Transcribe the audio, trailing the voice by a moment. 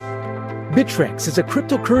Bittrex is a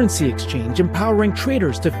cryptocurrency exchange empowering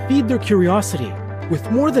traders to feed their curiosity. With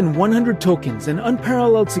more than 100 tokens and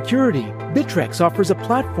unparalleled security, Bittrex offers a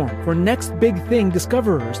platform for next big thing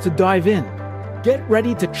discoverers to dive in. Get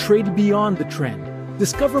ready to trade beyond the trend.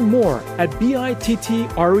 Discover more at bittrex.com.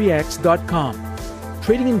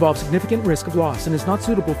 Trading involves significant risk of loss and is not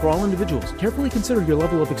suitable for all individuals. Carefully consider your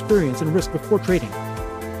level of experience and risk before trading.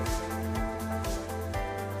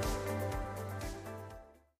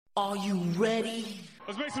 Are you ready?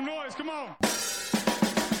 Let's make some noise, come on.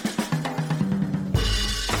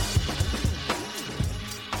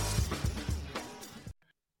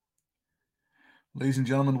 Ladies and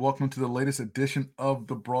gentlemen, welcome to the latest edition of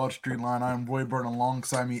the Broad Street Line. I'm Roy Burton.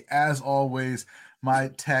 Alongside me, as always, my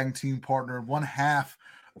tag team partner, one half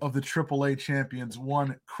of the AAA champions,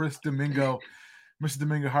 one Chris Domingo. Mr.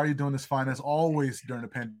 Domingo, how are you doing this fine as always during the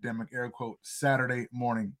pandemic, air quote, Saturday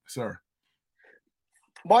morning, sir?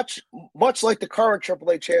 Much like the current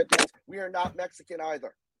AAA champions, we are not Mexican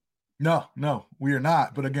either. No, we are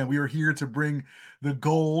not. But again, we are here to bring the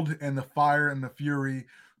gold and the fire and the fury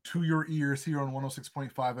to your ears here on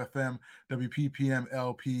 106.5 FM, WPPM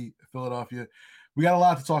LP Philadelphia. We got a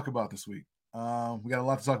lot to talk about this week. We got a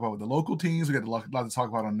lot to talk about with the local teams. We got a lot to talk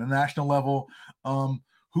about on the national level.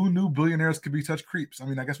 Who knew billionaires could be such creeps? I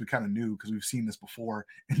mean, I guess we kind of knew because we've seen this before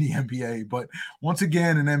in the NBA. But once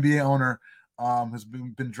again, an NBA owner has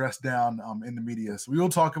been dressed down in the media. So we will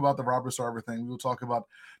talk about the Robert Sarver thing. We will talk about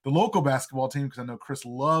the local basketball team because I know Chris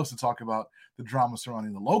loves to talk about the drama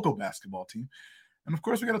surrounding the local basketball team. And of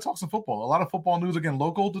course, we got to talk some football. A lot of football news, again,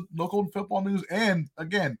 local football news. And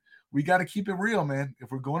again, we got to keep it real, man.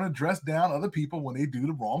 If we're going to dress down other people when they do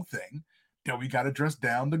the wrong thing, then we got to dress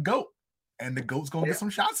down the GOAT. And the GOAT's going to get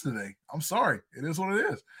some shots today. I'm sorry. It is what it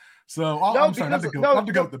is. So I'm sorry, not the GOAT. Not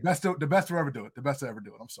the GOAT. The best to ever do it. The best to ever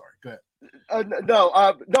do it. I'm sorry. Go ahead. No.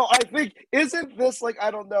 I think isn't this like,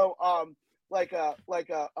 I don't know, what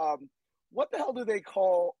the hell do they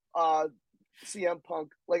call CM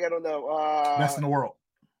Punk? Like, I don't know. Best in the world.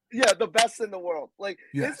 Yeah, the best in the world. Like,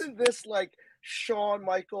 yes. Isn't this like Shawn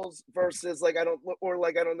Michaels versus like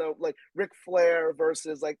Ric Flair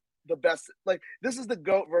versus like the best? Like, this is the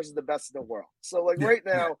GOAT versus the best in the world. So like right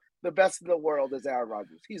now, the best in the world is Aaron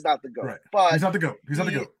Rodgers. He's not the GOAT. Right. But he's not the GOAT. He's not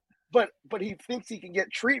the GOAT. But he thinks he can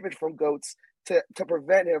get treatment from GOATs to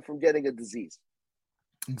prevent him from getting a disease.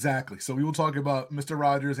 Exactly. So we will talk about Mr.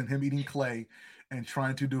 Rogers and him eating clay and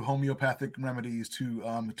trying to do homeopathic remedies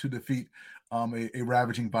to defeat a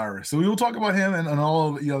ravaging virus. So we will talk about him and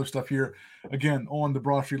all of the other stuff here, again, on the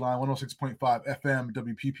Broad Street Line, 106.5 FM,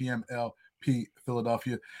 WPPM LP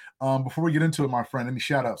Philadelphia. Before we get into it, my friend, any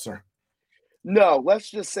shout-outs, sir? No,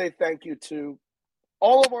 let's just say thank you to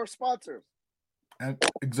all of our sponsors. And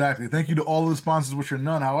exactly. Thank you to all of the sponsors, which are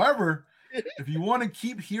none. However, if you want to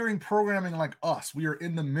keep hearing programming like us, we are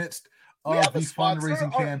in the midst of these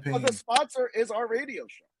fundraising campaigns. The sponsor is our radio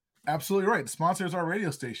show. Absolutely right. The sponsor is our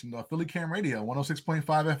radio station, the Philly Cam Radio, 106.5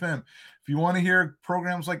 FM. If you want to hear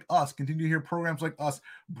programs like us, continue to hear programs like us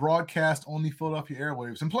broadcast on the Philadelphia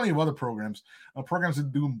airwaves and plenty of other programs that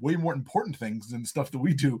do way more important things than stuff that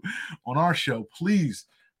we do on our show, please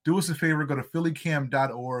do us a favor, go to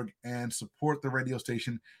phillycam.org and support the radio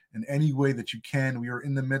station in any way that you can. We are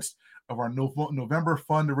in the midst of our November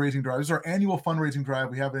fundraising drive. This is our annual fundraising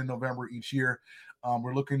drive. We have it in November each year.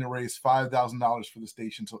 We're looking to raise $5,000 for the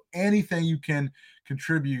station. So anything you can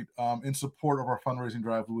contribute in support of our fundraising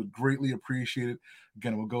drive, we would greatly appreciate it.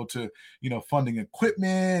 Again, it will go to, funding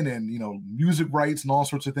equipment and, music rights and all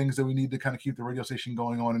sorts of things that we need to kind of keep the radio station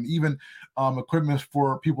going on, and even equipment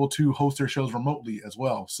for people to host their shows remotely as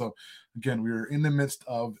well. So again, we are in the midst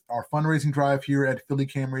of our fundraising drive here at Philly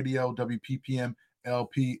Cam Radio,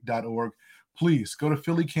 WPPMLP.org. Please go to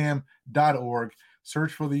phillycam.org.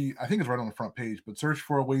 Search for I think it's right on the front page, but search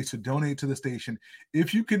for a way to donate to the station.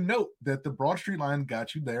 If you can note that the Broad Street Line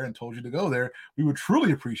got you there and told you to go there, we would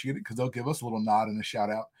truly appreciate it because they'll give us a little nod and a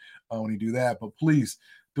shout out when you do that. But please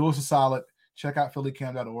do us a solid. Check out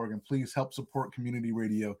phillycam.org and please help support community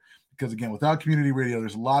radio because, again, without community radio,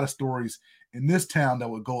 there's a lot of stories in this town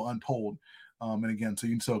that would go untold. And again,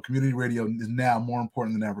 so community radio is now more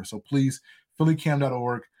important than ever. So please,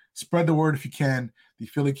 phillycam.org. Spread the word if you can. The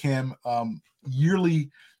Philly Cam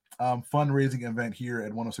yearly fundraising event here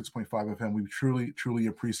at 106.5 FM. We truly, truly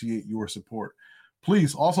appreciate your support.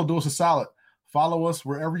 Please also do us a solid. Follow us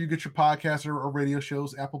wherever you get your podcasts or radio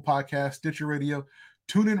shows, Apple Podcasts, Stitcher Radio,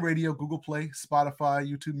 TuneIn Radio, Google Play, Spotify,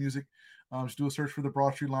 YouTube Music. Just do a search for the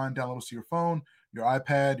Broad Street Line. Download us to your phone, your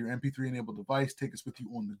iPad, your MP3-enabled device. Take us with you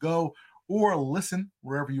on the go. or listen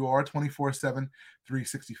wherever you are 24/7,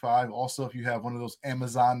 365. Also, if you have one of those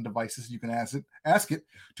Amazon devices, you can ask it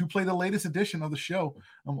to play the latest edition of the show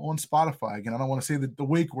on Spotify. Again, I don't want to say the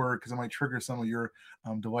wake word because it might trigger some of your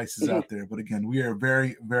devices out there. But again, we are a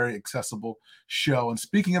very, very accessible show. And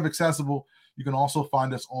speaking of accessible, you can also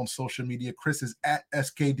find us on social media. Chris is at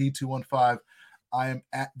SKD215. I am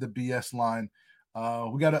at the BS line.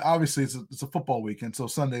 We got to, obviously it's a football weekend, so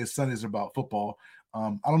Sundays are about football.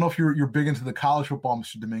 I don't know if you're big into the college football,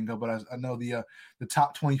 Mr. Domingo, but I know the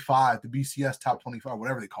top 25, the BCS top 25,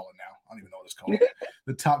 whatever they call it now. I don't even know what it's called.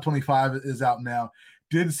 The top 25 is out now.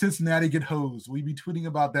 Did Cincinnati get hosed? Will you be tweeting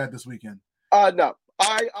about that this weekend? No.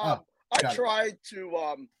 I tried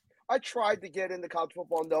to get into college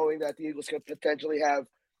football knowing that the Eagles could potentially have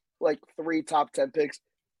like 3 top 10 picks.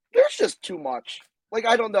 There's just too much. Like,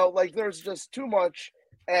 I don't know. Like, there's just too much.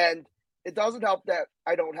 And it doesn't help that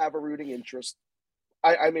I don't have a rooting interest.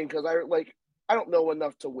 I mean, because I don't know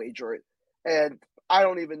enough to wager it. And I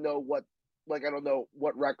don't even know what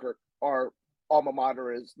record our alma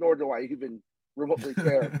mater is, nor do I even remotely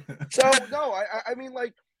care. So, no, I mean,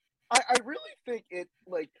 like, I really think it,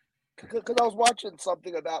 like, because I was watching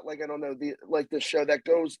something about, like, I don't know, the show that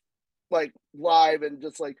goes, like, live and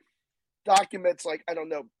just, like, documents, like, I don't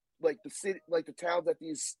know, like, the city, like, the towns that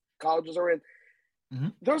these colleges are in. Mm-hmm.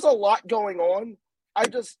 There's a lot going on. I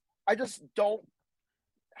just don't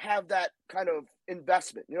have that kind of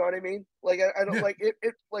investment. You know what I mean? Like, I don't like it.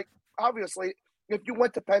 Like, obviously, if you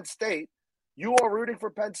went to Penn State, you are rooting for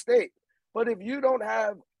Penn State. But if you don't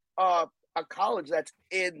have a college that's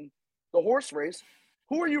in the horse race,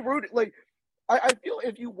 who are you rooting? Like, I feel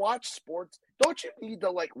if you watch sports, don't you need to,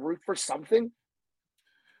 like, root for something?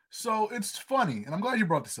 So it's funny, and I'm glad you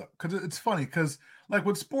brought this up because it's funny because, like,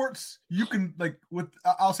 with sports, you can, like,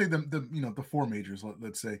 I'll say the 4 majors,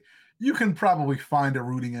 let's say, you can probably find a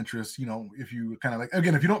rooting interest, if you kind of, like,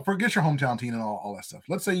 again, if you don't forget your hometown team and all that stuff.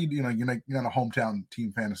 Let's say you're not a hometown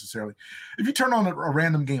team fan necessarily. If you turn on a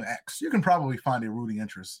random game X, you can probably find a rooting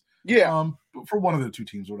interest. Yeah. For one of the 2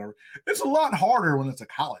 teams or whatever. It's a lot harder when it's a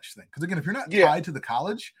college thing because, again, if you're not tied to the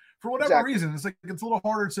college for whatever reason, it's a little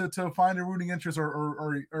harder to find a rooting interest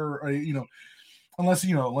or unless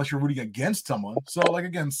you're rooting against someone. So, like,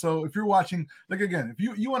 again, if you're watching, like, again,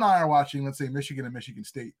 if you and I are watching, let's say, Michigan and Michigan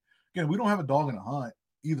State, again, we don't have a dog in the hunt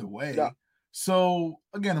either way. No. So,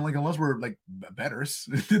 again, like, unless we're, like, bettors,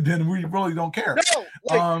 then we really don't care.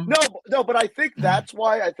 No, but I think that's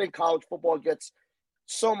why I think college football gets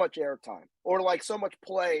so much airtime or, like, so much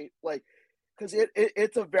play, like, because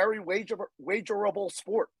it's a very wagerable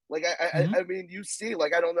sport. Like, I mean, you see,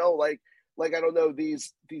 like, I don't know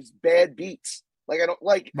these bad beats. Like, I don't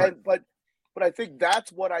like, right. But I think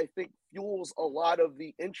that's what I think fuels a lot of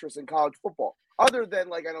the interest in college football. Other than,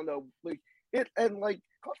 like, I don't know, like it, and, like,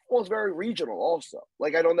 college football is very regional also.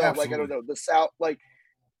 Like, I don't know, Absolutely. like, I don't know, the South, like,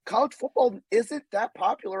 college football isn't that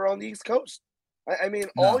popular on the East Coast. I mean,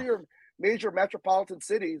 all your major metropolitan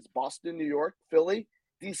cities, Boston, New York, Philly,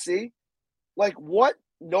 DC, like, what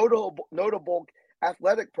notable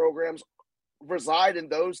athletic programs reside in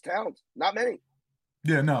those towns? Not many.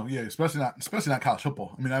 Especially not college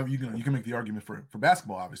football. I mean, you can make the argument for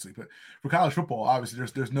basketball, obviously, but for college football, obviously,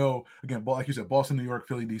 there's no, again, like you said, Boston, New York,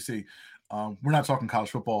 Philly, DC. We're not talking college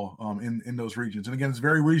football in those regions, and again, it's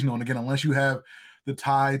very regional. And again, unless you have the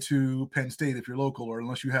tie to Penn State if you're local, or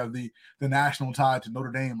unless you have the national tie to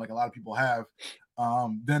Notre Dame, like a lot of people have,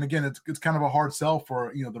 then again, it's kind of a hard sell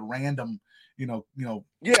for the random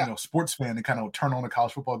sports fan to kind of turn on a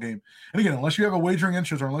college football game. And again, unless you have a wagering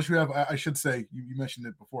interest, or unless you have, I should say, you mentioned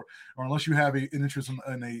it before, or unless you have an interest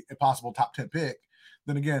in a possible top 10 pick,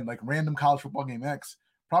 then again, like, random college football game X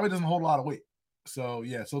probably doesn't hold a lot of weight. So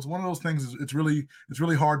so it's one of those things. It's really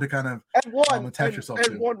hard to kind of attach yourself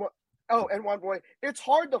to. One point, it's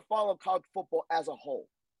hard to follow college football as a whole.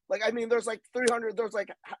 Like, I mean, there's like 300. There's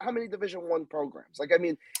like how many Division I programs? Like, I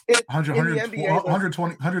mean,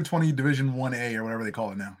 120 Division 1A or whatever they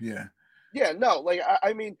call it now. Yeah. Yeah. No. Like,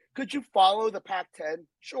 I mean, could you follow the Pac-10?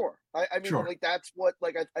 Sure. I mean, sure. Like, that's what.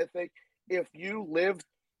 Like, I think if you lived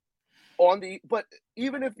on but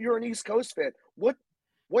even if you're an East Coast fan, what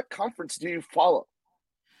conference do you follow?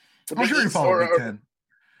 I'm sure you follow the Big Ten.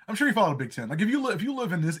 I'm sure you follow the Big Ten. Like, if you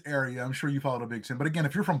live in this area, I'm sure you follow the Big Ten. But again,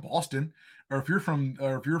 if you're from Boston, or if you're from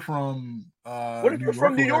what if you're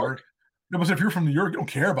from New York? No, but if you're from New York, you don't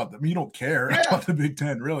care about them. I mean, you don't care about the Big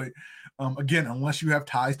Ten, really. Again, unless you have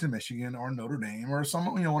ties to Michigan or Notre Dame or some,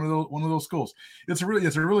 one of those schools. It's a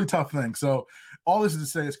really tough thing. So all this is to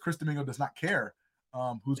say is Chris Domingo does not care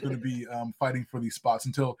who's going to be fighting for these spots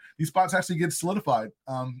until these spots actually get solidified.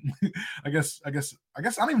 I guess I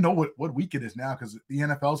don't even know what week it is now because the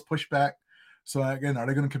NFL's pushed back. So again, are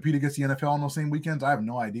they going to compete against the NFL on those same weekends? I have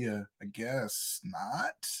no idea. I guess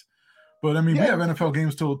not. But I mean, we have NFL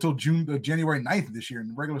games till January 9th this year in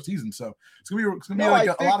the regular season, so it's gonna be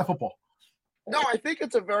a lot of football. No, I think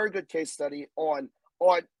it's a very good case study on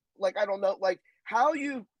like I don't know like how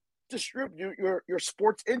you distribute your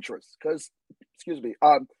sports interests because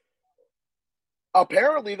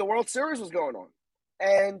apparently the World Series was going on,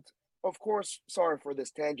 and of course, sorry for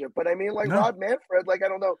this tangent, but I mean like Rob Manfred, like I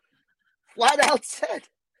don't know, flat out said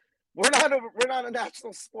we're not a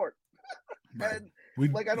national sport. And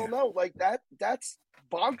I don't know, like that's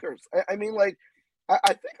bonkers. I mean, like,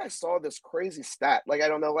 I think I saw this crazy stat. Like, I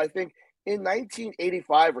don't know. I think in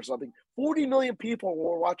 1985 or something, 40 million people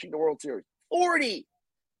were watching the World Series. 40!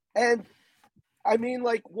 And I mean,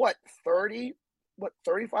 like,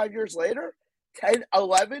 35 years later? 10,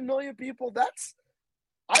 11 million people?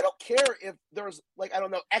 I don't care if there's, like, I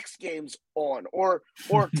don't know, X Games on or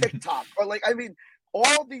TikTok. Or, like, I mean,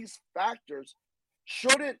 all these factors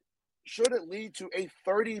shouldn't lead to a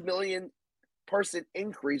 30 million person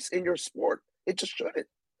increase in your sport. It just shouldn't.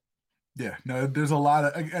 Yeah, no, there's a lot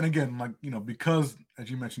of, and again, like, because as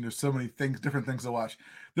you mentioned, there's so many different things to watch.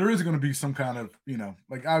 There is going to be some kind of,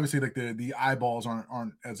 like obviously like the eyeballs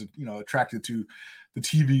aren't as, attracted to the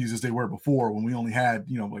TVs as they were before when we only had,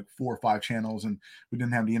 like 4 or 5 channels and we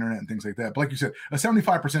didn't have the internet and things like that. But like you said, a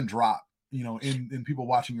 75% drop, in people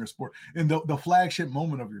watching your sport and the flagship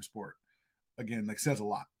moment of your sport, again, like says a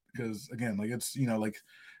lot. Because again, like it's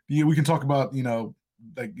we can talk about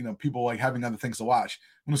people like having other things to watch.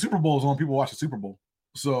 When the Super Bowl is on, people watch the Super Bowl.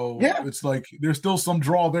 So it's like there's still some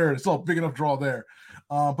draw there. It's still a big enough draw there.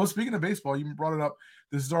 But speaking of baseball, you brought it up.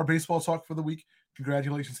 This is our baseball talk for the week.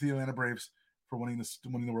 Congratulations to the Atlanta Braves for winning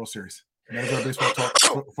the World Series. And that is our baseball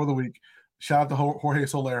talk for the week. Shout out to Jorge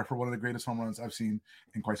Soler for one of the greatest home runs I've seen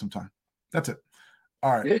in quite some time. That's it.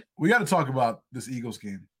 All right, we got to talk about this Eagles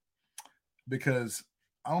game because.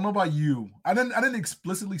 I don't know about you. I didn't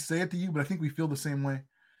explicitly say it to you, but I think we feel the same way.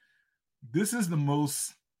 This is the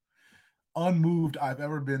most unmoved I've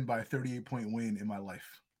ever been by a 38-point win in my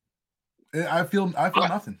life. I feel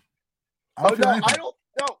nothing. I'm trying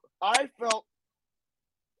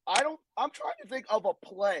to think of a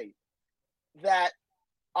play that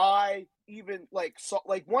I even saw,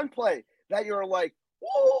 like one play that you're like,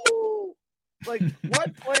 ooh, like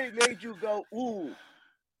what play made you go, ooh?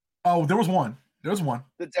 Oh, there was one.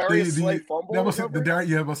 The Darius Slay fumble. That was the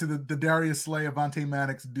Darius Slay Avonte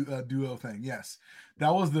Maddox duo thing. Yes,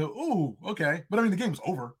 that was the okay. But I mean, the game was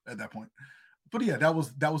over at that point. But yeah, that was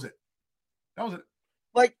it. That was it.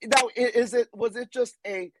 Like now, was it just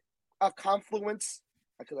a confluence?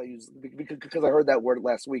 Because I heard that word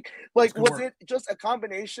last week. Like, was it just a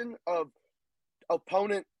combination of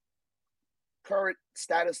opponent, current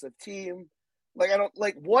status of team? Like, I don't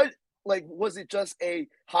like what. Like, was it just a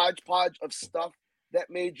hodgepodge of stuff that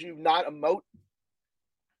made you not emote?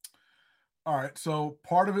 All right, so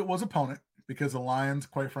part of it was opponent because the Lions,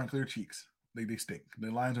 quite frankly, are cheeks. They stink. The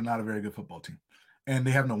Lions are not a very good football team, and they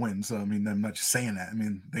have no wins. So I mean, I'm not just saying that. I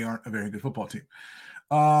mean, they aren't a very good football team.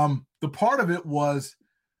 The part of it was,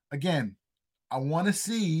 again, I want to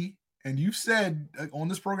see, and you've said on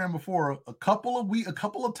this program before, a couple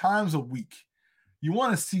of times a week, you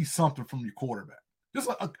want to see something from your quarterback. Just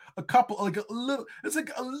a couple, like a little, it's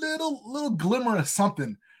like a little glimmer of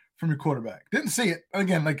something from your quarterback. Didn't see it.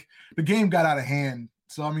 Again, like the game got out of hand.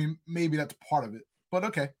 So, I mean, maybe that's part of it. But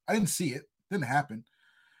okay, I didn't see it. Didn't happen.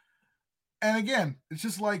 And again, it's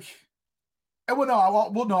just like, I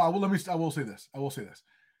will say this.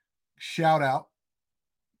 Shout out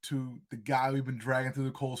to the guy we've been dragging through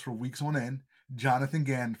the coals for weeks on end, Jonathan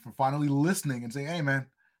Gann, for finally listening and saying, hey, man,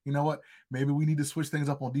 you know what? Maybe we need to switch things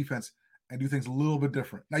up on defense and do things a little bit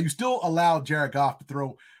different. Now, you still allow Jared Goff to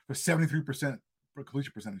throw for 73% for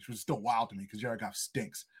completion percentage, which is still wild to me because Jared Goff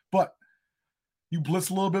stinks. But you blitz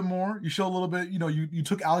a little bit more. You show a little bit, you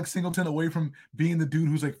took Alex Singleton away from being the dude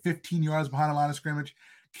who's like 15 yards behind the line of scrimmage.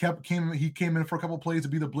 He came in for a couple of plays to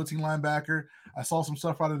be the blitzing linebacker. I saw some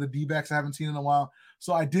stuff out of the D-backs I haven't seen in a while.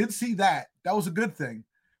 So I did see that. That was a good thing.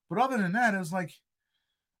 But other than that, it was like,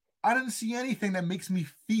 I didn't see anything that makes me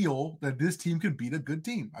feel that this team could beat a good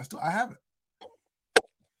team. I haven't.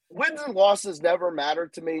 Wins and losses never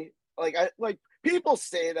mattered to me. Like people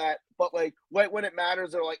say that, but like when it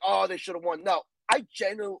matters, they're like, oh, they should have won. No, I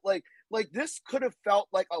genuinely like this could have felt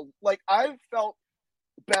I've felt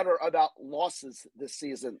better about losses this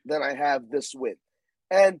season than I have this win.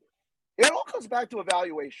 And it all comes back to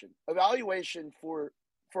evaluation for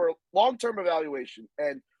for long-term evaluation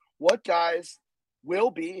and what guys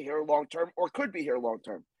will be here long-term or could be here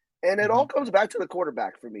long-term. And it all comes back to the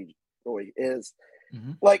quarterback for me, Roy, is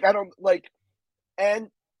like, I don't like, and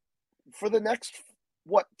for the next,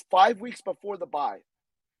 5 weeks before the bye,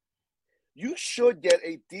 you should get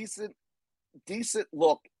a decent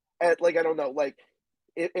look at, like, I don't know, like,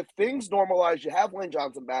 if things normalize, you have Lane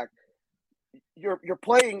Johnson back, you're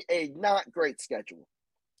playing a not great schedule.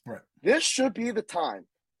 Right. This should be the time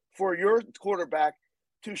for your quarterback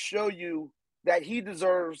to show you that he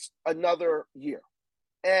deserves another year.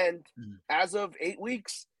 And as of 8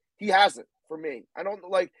 weeks, he hasn't for me. I don't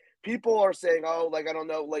like, people are saying, oh, like, I don't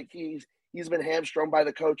know, like he's been hamstrung by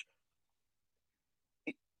the coach.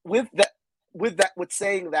 With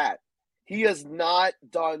saying that, he has not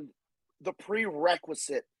done the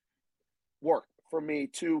prerequisite work for me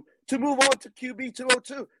to move on to QB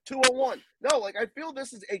 202, 201. No, like, I feel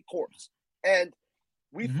this is a course. And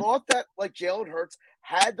we thought that, like, Jalen Hurts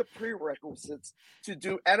had the prerequisites to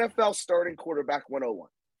do NFL starting quarterback 101.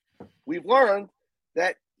 We've learned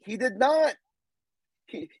that he did not.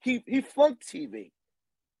 He flunked TV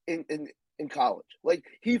in college. Like,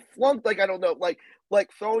 he flunked, like, I don't know, like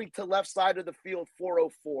throwing to left side of the field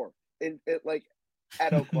 404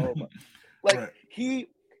 at Oklahoma. Like, right.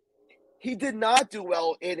 He did not do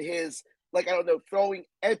well in his, like, I don't know, throwing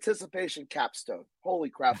anticipation capstone.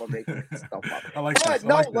 Holy crap, I'm making stuff up. I like this.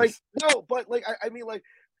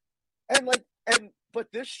 But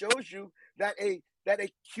this shows you that a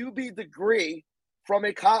QB degree from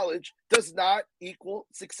a college does not equal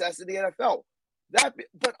success in the NFL.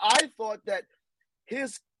 But I thought that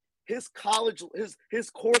his college,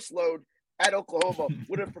 his course load at Oklahoma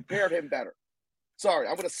would have prepared him better. Sorry,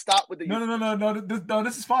 I'm going to stop with the. No.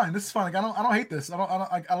 This is fine. This is fine. Like, I don't hate this.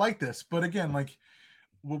 I like this. But again, like,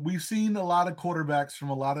 we've seen a lot of quarterbacks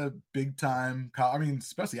from a lot of big time. I mean,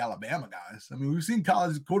 especially Alabama guys. I mean, we've seen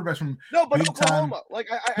college quarterbacks from big Oklahoma. Time. Like,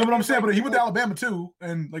 but I'm saying, but he went to Alabama too,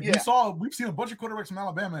 and like we've seen a bunch of quarterbacks from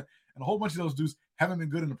Alabama, and a whole bunch of those dudes haven't been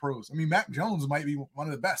good in the pros. I mean, Mac Jones might be one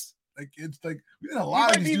of the best. Like, it's like we've seen a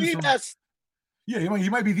lot of these dudes from. Best. Yeah, he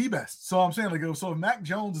might be the best. So I'm saying, like, so if Mac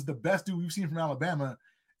Jones is the best dude we've seen from Alabama,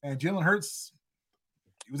 and Jalen Hurts,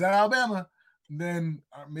 he was at Alabama, then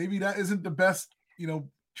maybe that isn't the best,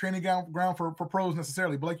 training ground for pros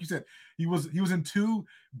necessarily. But like you said, he was in two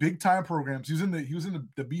big time programs. He was in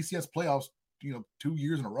the BCS playoffs, 2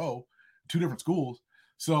 years in a row, two different schools.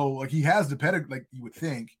 So, like, he has the pedigree. Like, you would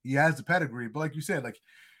think he has the pedigree, but like you said, like,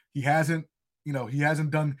 he hasn't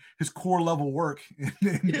done his core level work in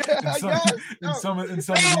some of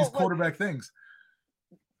these quarterback things.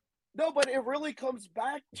 No, but it really comes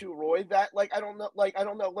back to, Roy, that, like, I don't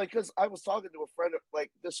know, because I was talking to a friend,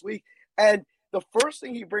 like, this week, and the first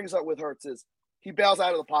thing he brings up with Hurts is he bails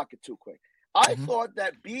out of the pocket too quick. I thought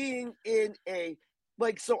that being in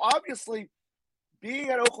so obviously being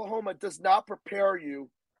at Oklahoma does not prepare you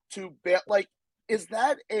to is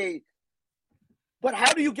that but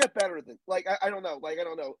how do you get better than, like, I don't know. Like, I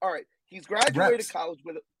don't know. All right. He's graduated college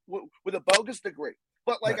with a bogus degree,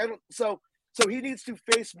 but, like, right. So he needs to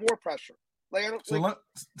face more pressure. Like, I don't. So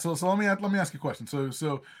let me ask you a question.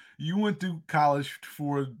 So you went to college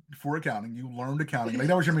for accounting. You learned accounting. Like,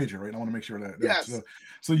 that was your major, right? I want to make sure that. Yes.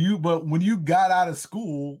 But when you got out of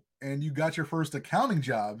school and you got your first accounting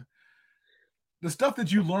job, the stuff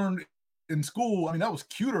that you learned in school, I mean, that was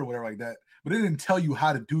cute or whatever like that, but it didn't tell you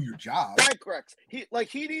how to do your job. Bank recs.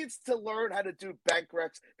 He needs to learn how to do bank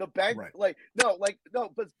recs. The bank, right.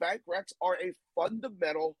 But bank recs are a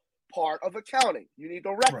fundamental part of accounting. You need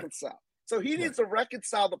to reconcile. Right. So he needs to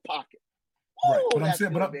reconcile the pocket. Right. But I'm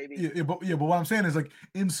saying, but what I'm saying is, like,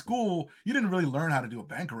 in school, you didn't really learn how to do a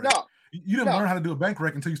bank rec. No. You didn't learn how to do a bank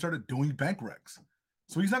rec until you started doing bank recs.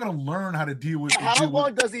 So he's not going to learn how to deal with. How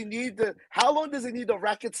long does he need to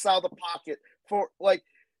reconcile the pocket for, like,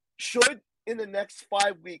 should in the next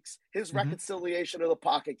 5 weeks his reconciliation of the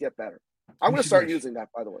pocket get better? I'm going to start using that,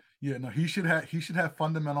 by the way. Yeah, no, he should have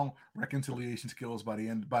fundamental reconciliation skills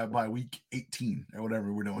by week 18 or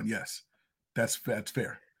whatever we're doing. Yes, that's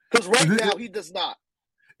fair. Because now he does not.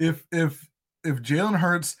 If Jalen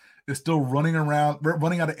Hurts is still running out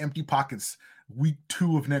of empty pockets week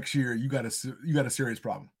 2 of next year, you got a serious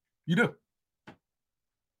problem. You do.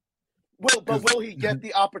 Will he get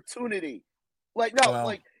the opportunity? Like,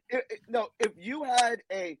 no, if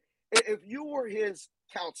you were his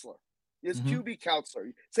counselor, his QB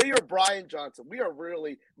counselor, say you're Brian Johnson, we are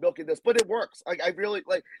really milking this, but it works. Like, I really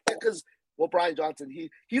like, because Brian Johnson,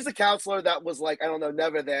 he's a counselor that was, like, I don't know,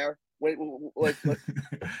 never there. No,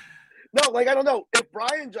 like, I don't know if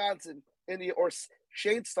Brian Johnson or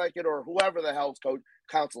Shane Steichen or whoever the hell's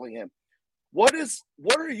counseling him What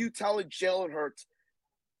are you telling Jalen Hurts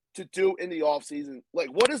to do in the offseason? Like,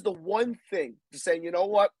 what is the one thing to say, you know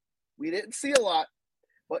what? We didn't see a lot,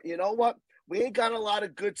 but you know what? We ain't got a lot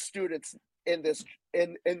of good students in this,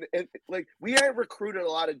 in like, we ain't recruited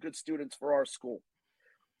a lot of good students for our school.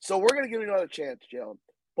 So we're going to give you another chance, Jalen.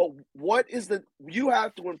 But what is you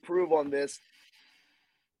have to improve on this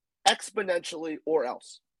exponentially or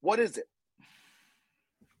else. What is it?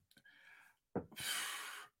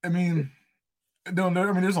 I mean, no,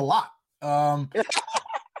 I mean, there's a lot.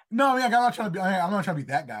 No, I mean, I'm not trying to be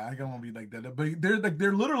that guy. I don't want to be like that. But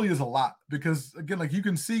there literally is a lot because again, like you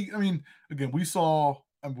can see. I mean, again, we saw.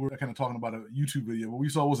 We're kind of talking about a YouTube video, but we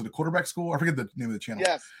saw, was it a quarterback school? I forget the name of the channel.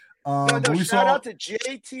 Yes. Shout out to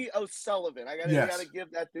JT O'Sullivan. I gotta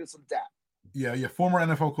give that dude some dap. Yeah. Former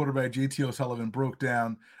NFL quarterback JT O'Sullivan broke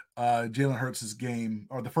down Jalen Hurts' game,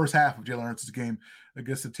 or the first half of Jalen Hurts' game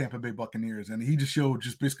against the Tampa Bay Buccaneers, and he just showed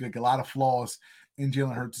basically like a lot of flaws in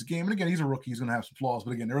Jalen Hurts' game. And again, he's a rookie; he's going to have some flaws.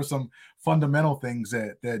 But again, there are some fundamental things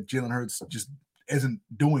that Jalen Hurts just isn't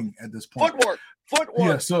doing at this point. Footwork.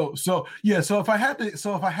 Yeah. So if I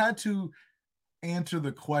had to answer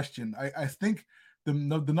the question, I think the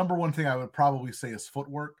number one thing I would probably say is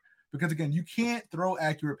footwork, because again, you can't throw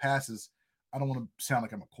accurate passes. I don't want to sound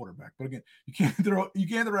like I'm a quarterback, but again, you can't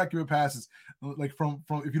throw accurate passes like from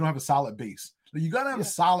if you don't have a solid base. Like, you got to have a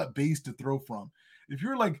solid base to throw from. If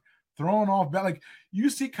you're like throwing off, like you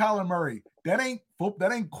see Kyler Murray, that ain't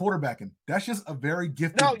quarterbacking. That's just a very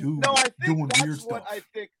gifted dude doing weird stuff.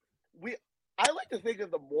 I like to think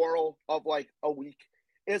of the moral of like a week.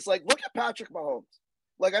 It's like, look at Patrick Mahomes.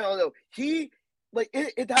 Like, I don't know.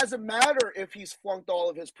 It doesn't matter if he's flunked all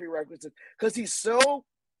of his prerequisites because he's so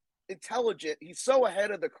intelligent. He's so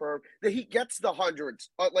ahead of the curve that he gets the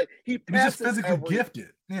hundreds. He passes. He's just physically gifted.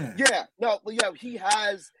 Yeah. Yeah. No. Yeah. He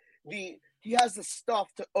has the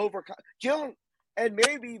stuff to overcome. Jalen, and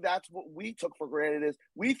maybe that's what we took for granted is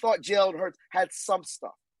we thought Jalen Hurts had some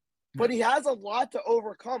stuff, but he has a lot to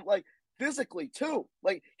overcome. Like, physically too.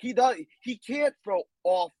 Like, he can't throw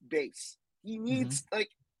off base. He needs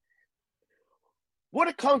what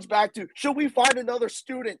it comes back to. Should we find another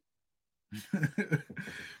student?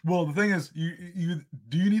 Well, the thing is, you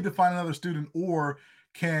need to find another student, or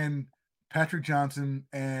can Patrick Johnson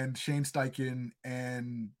and Shane Steichen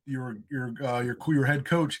and your head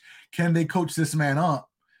coach, can they coach this man up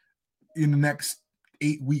in the next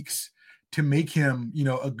 8 weeks to make him,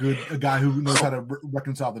 a guy who knows how to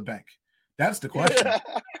reconcile the bank? That's the question.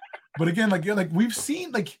 But again, like we've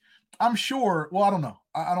seen, like, I'm sure, well, I don't know.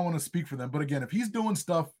 I don't want to speak for them, but again, if he's doing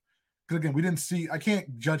stuff, because again, we didn't see, I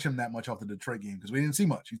can't judge him that much off the Detroit game because we didn't see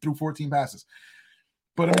much. He threw 14 passes.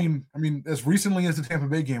 But I mean, as recently as the Tampa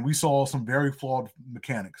Bay game, we saw some very flawed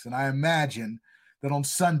mechanics. And I imagine that on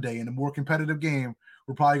Sunday in a more competitive game,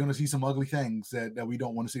 we're probably going to see some ugly things that we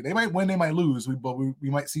don't want to see. They might win, they might lose, but we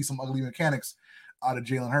might see some ugly mechanics out of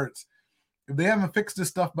Jalen Hurts. If they haven't fixed this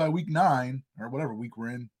stuff by week 9 or whatever week we're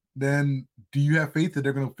in, then do you have faith that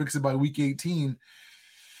they're going to fix it by week 18?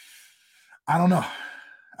 I don't know.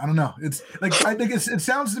 It's like, I think it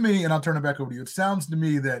sounds to me, and I'll turn it back over to you. It sounds to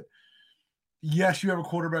me that yes, you have a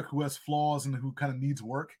quarterback who has flaws and who kind of needs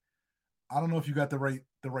work. I don't know if you got the right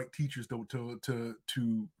teachers to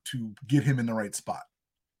get him in the right spot,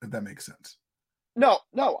 if that makes sense. No,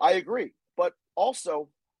 I agree. But also,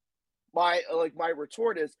 my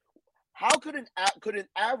retort is, how could an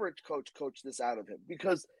average coach this out of him?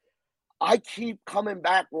 Because I keep coming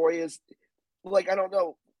back, Roy, is like, I don't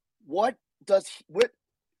know, what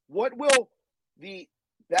will the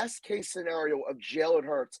best case scenario of Jalen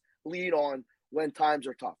Hurts lead on when times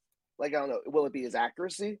are tough? Like, I don't know, will it be his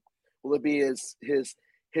accuracy? Will it be his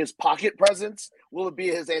pocket presence? Will it be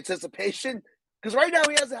his anticipation? Because right now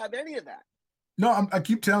he doesn't have any of that. No, I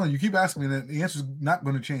keep telling you, keep asking me, and the answer is not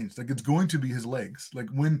going to change. Like, it's going to be his legs. Like,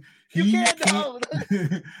 when he can't.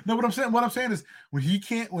 No, what I'm saying is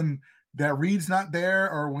when that read's not there,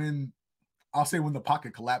 or when the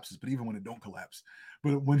pocket collapses, but even when it don't collapse,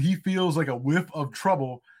 but when he feels like a whiff of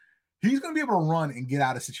trouble, he's going to be able to run and get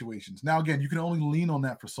out of situations. Now, again, you can only lean on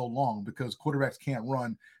that for so long because quarterbacks can't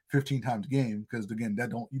run 15 times a game because, again,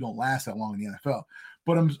 you don't last that long in the NFL.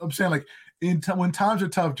 But I'm saying, like, when times are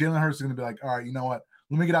tough, Jalen Hurts is going to be like, all right, you know what?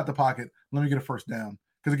 Let me get out the pocket. Let me get a first down.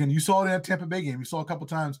 Because, again, you saw it in that Tampa Bay game. You saw a couple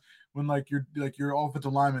times when, your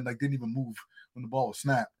offensive lineman, didn't even move when the ball was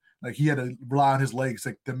snapped. Like, he had to rely on his legs,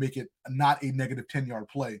 to make it not a negative 10-yard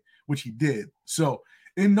play, which he did. So,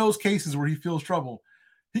 in those cases where he feels trouble,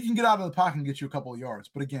 he can get out of the pocket and get you a couple of yards.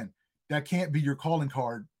 But, again, that can't be your calling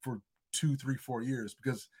card for 2, 3, 4 years,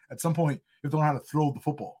 because at some point you have to learn how to throw the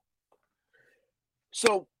football.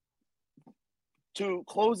 So, to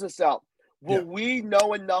close this out, Will we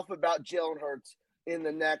know enough about Jalen Hurts in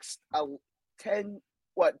the next 9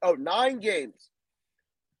 games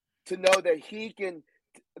to know that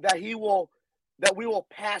we will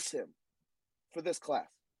pass him for this class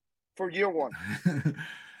for year one?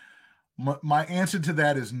 My answer to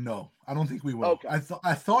that is no. I don't think we will. Okay.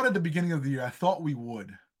 I thought at the beginning of the year, I thought we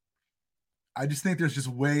would. I just think there's just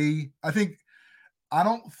I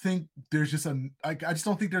don't think there's just I just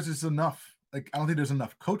don't think there's just enough. Like, I don't think there's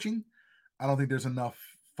enough coaching. I don't think there's enough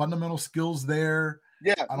fundamental skills there.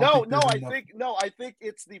 Yeah. I think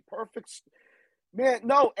it's the perfect man.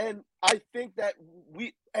 No, and I think that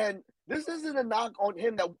and this isn't a knock on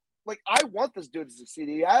him that, like, I want this dude to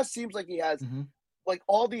succeed. Seems like he has like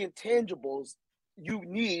all the intangibles you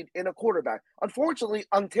need in a quarterback. Unfortunately,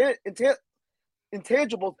 intangibles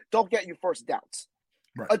don't get you first downs.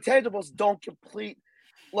 Right. Intangibles don't complete,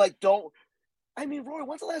 I mean, Roy,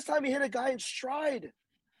 when's the last time he hit a guy in stride?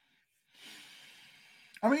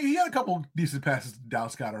 I mean, he had a couple decent passes to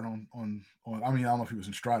Dallas Goedert on. I mean, I don't know if he was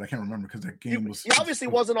in stride. I can't remember because that game was. He obviously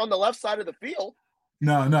wasn't on the left side of the field.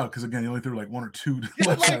 No, because again, he only threw like one or two to the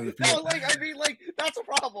left side of the field. That's a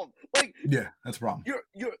problem. Yeah, that's a problem.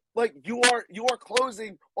 You are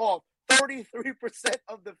closing off 33%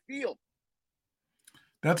 of the field.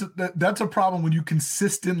 That's a problem when you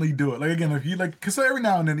consistently do it. Like, again, if you because every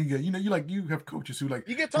now and then you have coaches who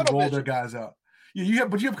you get roll their guys out. Yeah,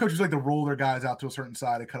 but you have coaches who like to roll their guys out to a certain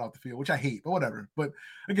side and cut off the field, which I hate, but whatever. But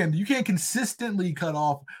again, you can't consistently cut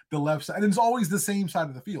off the left side, and it's always the same side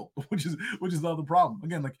of the field, which is the other problem.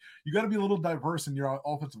 Again, you got to be a little diverse in your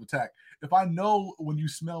offensive attack. If I know when you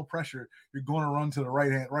smell pressure, you're going to run to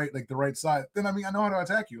the the right side, then I know how to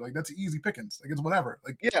attack you. That's easy pickings. It's whatever.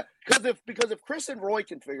 Because if Chris and Roy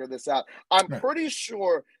can figure this out, I'm pretty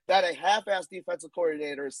sure that a half-assed defensive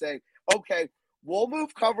coordinator is saying, okay, we'll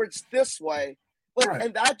move coverage this way.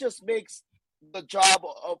 And that just makes the job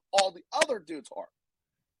of all the other dudes hard.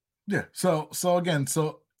 Yeah. So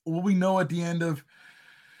will we know at the end of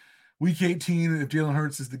week 18 if Jalen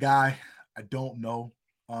Hurts is the guy? I don't know.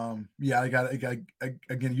 I got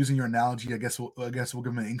again, using your analogy, I guess we'll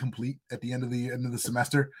give him an incomplete at the end of the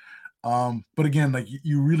semester. But again,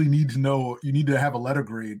 you really need to know. You need to have a letter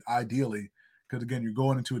grade, ideally, because again, you're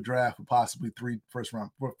going into a draft with possibly 3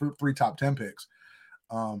 top 10 picks.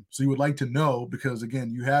 So you would like to know, because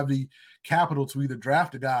again, you have the capital to either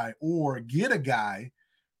draft a guy or get a guy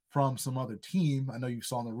from some other team. I know you've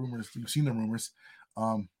seen the rumors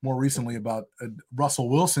more recently about Russell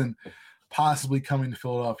Wilson possibly coming to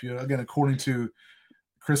Philadelphia. Again, according to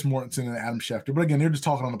Chris Mortensen and Adam Schefter. But again, they're just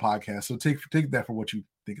talking on the podcast, so take that for what you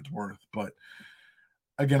think it's worth. But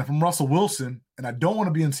again, if I'm Russell Wilson and I don't want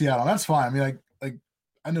to be in Seattle, that's fine. I mean,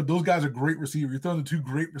 I know those guys are great receivers. You're throwing the 2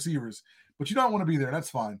 great receivers, but you don't want to be there.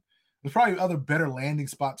 That's fine. There's probably other better landing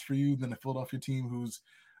spots for you than a Philadelphia team whose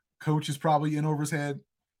coach is probably in over his head,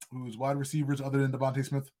 whose wide receivers, other than Devontae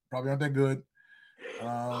Smith, probably aren't that good,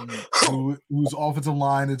 whose offensive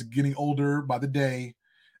line is getting older by the day,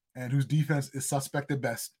 and whose defense is suspect at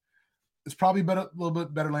best. It's probably a little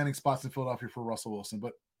bit better landing spots in Philadelphia for Russell Wilson.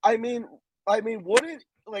 But I mean, wouldn't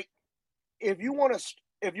if you want to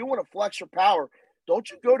flex your power, don't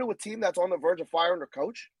you go to a team that's on the verge of firing their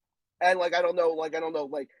coach? And I don't know,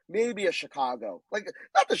 maybe a Chicago. Not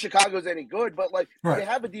that Chicago's any good, but they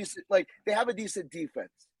have a decent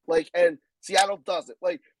defense. And Seattle doesn't.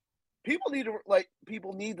 People need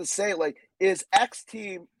to say, is X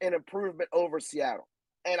team an improvement over Seattle?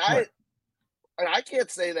 And I can't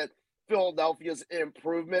say that Philadelphia's an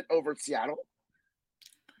improvement over Seattle.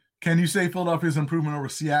 Can you say Philadelphia's an improvement over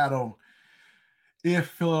Seattle if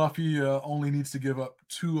Philadelphia only needs to give up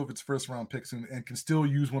 2 of its first-round picks and can still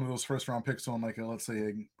use one of those first-round picks on, let's say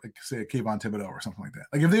a Kayvon Thibodeau or something like that?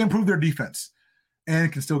 If they improve their defense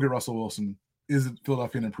and can still get Russell Wilson, is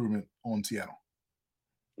Philadelphia an improvement on Seattle?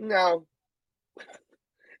 No.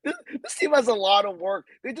 This team has a lot of work.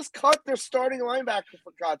 They just cut their starting linebacker,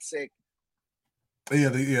 for God's sake. Yeah,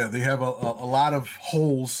 they have a lot of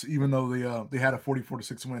holes, even though they had a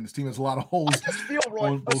 44-6 win. This team has a lot of holes. I just feel,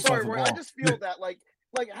 Roy. Roy. I just feel that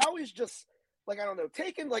how he's just I don't know,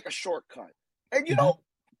 taking a shortcut, and you don't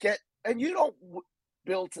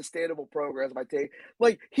build sustainable programs by taking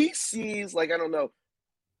he sees I don't know,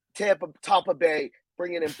 Tampa Bay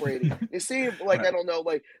bringing in Brady. You see him I don't know,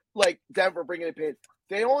 Denver bringing in Pitt.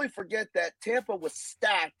 They only forget that Tampa was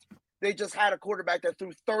stacked. They just had a quarterback that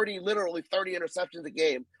threw literally 30 interceptions a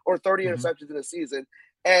game or 30 interceptions in a season.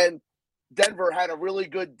 And Denver had a really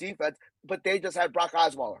good defense, but they just had Brock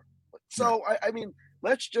Osweiler. So, I mean,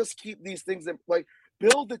 let's just keep these things in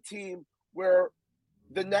build a team where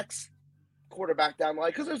the next quarterback down the line,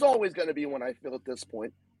 because there's always going to be one, I feel, at this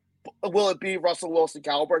point. Will it be Russell Wilson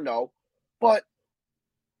caliber? No. But,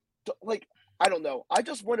 like, I don't know. I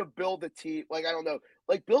just want to build a team. Like, I don't know.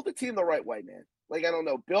 Like, build the team the right way, man. Like, I don't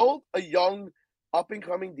know. Build a young,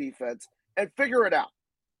 up-and-coming defense and figure it out.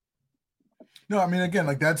 No, I mean, again,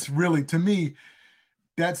 like, that's really, to me,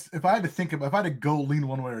 that's, if I had to go lean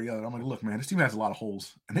one way or the other, I'm like, look, man, this team has a lot of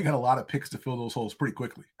holes, and they got a lot of picks to fill those holes pretty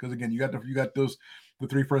quickly. Because, again, you got the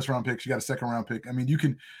 3 first-round picks, you got a second-round pick. I mean,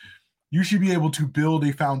 you should be able to build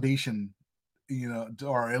a foundation,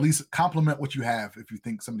 or at least complement what you have. If you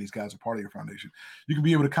think some of these guys are part of your foundation, you can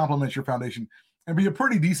be able to complement your foundation and be a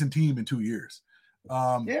pretty decent team in 2 years,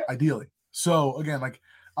 ideally. So again, like,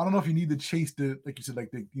 I don't know if you need to chase like you said, like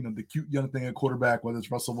the cute young thing at quarterback, whether it's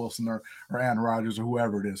Russell Wilson or Aaron Rodgers or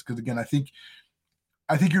whoever it is. Because again, I think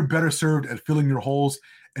you're better served at filling your holes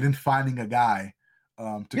and then finding a guy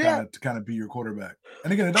to kind of be your quarterback.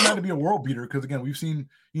 And again, it doesn't have to be a world beater, because again, we've seen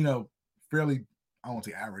fairly, I won't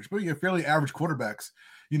say average, but fairly average quarterbacks,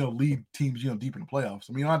 lead teams, deep in the playoffs.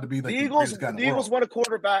 I mean, you don't have to be like the Eagles. The Eagles won a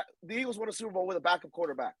quarterback. The Eagles won a Super Bowl with a backup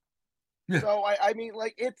quarterback. Yeah. So I mean,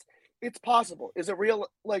 like, it's possible. Is it real?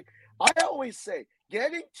 Like, I always say,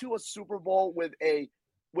 getting to a Super Bowl with a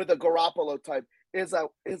Garoppolo type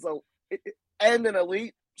and an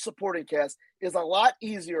elite supporting cast is a lot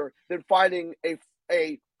easier than finding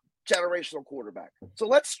a generational quarterback. So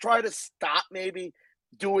let's try to stop maybe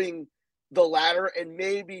doing the latter, and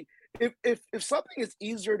maybe if something is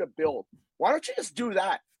easier to build, why don't you just do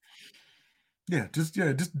that? Just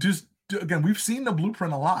again, we've seen the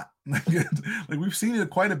blueprint a lot. Like, we've seen it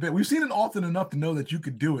quite a bit. We've seen it often enough to know that you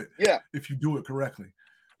could do it. Yeah, if you do it correctly.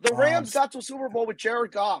 The Rams got to a Super Bowl with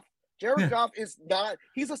Jared Goff. Goff is not.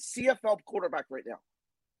 He's a CFL quarterback right now.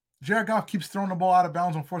 Jared Goff keeps throwing the ball out of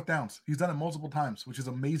bounds on 4th downs. He's done it multiple times, which is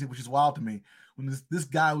amazing, which is wild to me. When this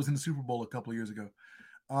guy was in the Super Bowl a couple of years ago.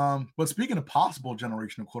 But speaking of possible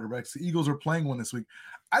generational quarterbacks, the Eagles are playing one this week.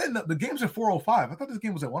 I didn't know the game's at 4:05. I thought this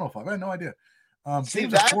game was at 1:05. I had no idea. That's a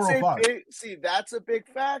big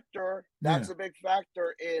factor. That's a big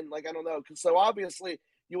factor in, like, I don't know. So obviously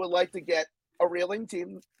you would like to get a reeling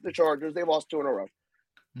team, the Chargers. They lost 2 in a row.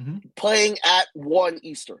 Mm-hmm. Playing at 1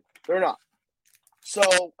 Eastern. They're not.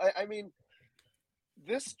 So I mean,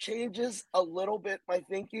 this changes a little bit my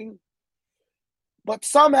thinking. But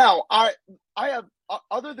somehow I have,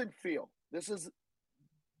 other than feel, this is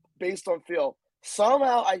based on feel,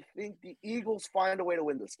 somehow I think the Eagles find a way to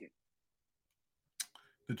win this game.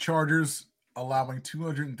 The Chargers allowing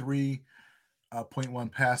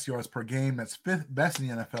 203.1 pass yards per game. That's 5th best in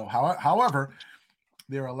the NFL. However,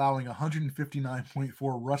 they're allowing 159.4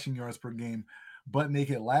 rushing yards per game, but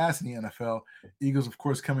make it last in the NFL. Eagles, of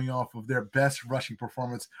course, coming off of their best rushing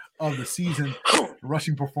performance of the season.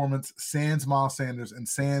 Rushing performance, sans Miles Sanders, and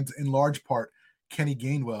sans, in large part, Kenny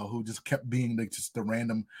Gainwell, who just kept being like just the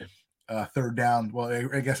random third down. Well,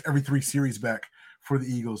 I guess every 3 series back for the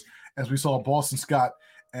Eagles, as we saw Boston Scott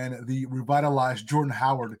and the revitalized Jordan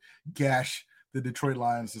Howard gash the Detroit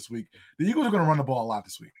Lions this week. The Eagles are going to run the ball a lot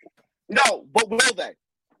this week. No, but will they?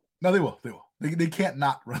 No, they will. They will. They can't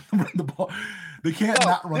not run the ball. They can't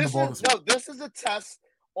not run the ball this week. No, this is a test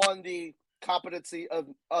on the competency of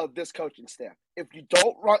this coaching staff. If you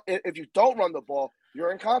don't run the ball,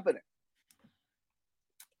 you're incompetent.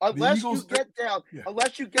 Unless you get down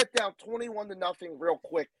 21-0 real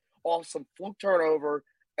quick off some fluke turnover,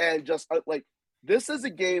 and just like, this is a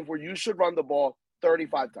game where you should run the ball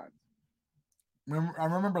 35 times. I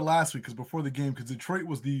remember last week, because before the game, because Detroit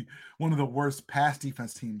was one of the worst pass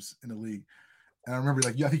defense teams in the league. And I remember,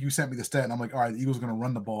 like, I think you sent me the stat, and I'm like, all right, the Eagles are going to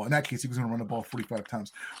run the ball. In that case, the Eagles are going to run the ball 45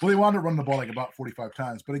 times. Well, they wound up running the ball like about 45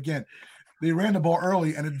 times. But again, they ran the ball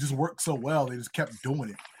early, and it just worked so well. They just kept doing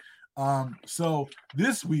it. So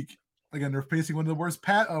this week, again, they're facing one of the worst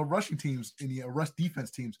rushing teams in the rush defense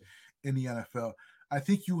teams in the NFL. I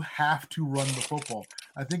think you have to run the football.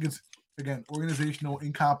 I think it's, again, organizational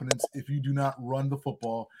incompetence if you do not run the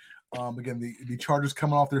football. Again, the Chargers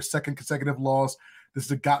coming off their 2nd consecutive loss. This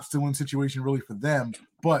is a got-to-win situation really for them.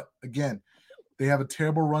 But, again, they have a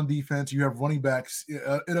terrible run defense. You have running backs.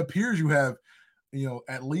 It appears you have,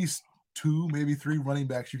 at least 2, maybe 3 running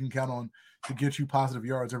backs you can count on to get you positive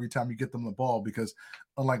yards every time you get them the ball, because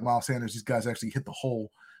unlike Miles Sanders, these guys actually hit the hole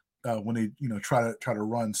when they, try to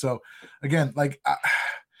run. So, again, like,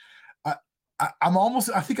 I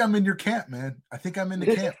think I'm in your camp, man. I think I'm in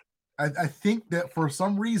the camp. I think that for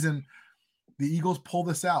some reason the Eagles pull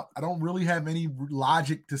this out. I don't really have any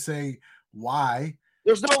logic to say why.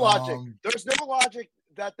 There's no logic. There's no logic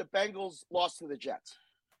that the Bengals lost to the Jets.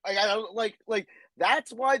 Like, I don't like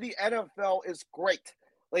that's why the NFL is great.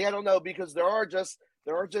 Like, I don't know, because there are just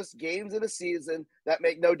There are just games in a season that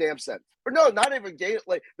make no damn sense. Or no, not even game.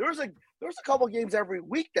 Like there's a couple games every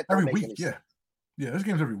week that don't make any sense. Yeah, there's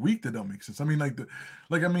games every week that don't make sense. I mean,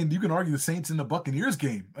 you can argue the Saints and the Buccaneers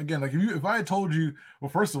game again. Like if I had told you, well,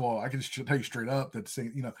 first of all, I can just tell you straight up that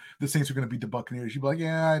the Saints are going to beat the Buccaneers. You'd be like,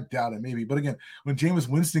 yeah, I doubt it, maybe. But again, when Jameis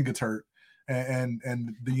Winston gets hurt, and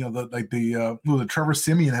the Trevor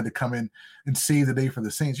Siemian had to come in and save the day for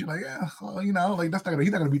the Saints, you're like, yeah, well, he's not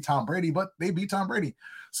gonna beat Tom Brady, but they beat Tom Brady.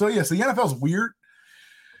 So yeah, so the NFL's weird.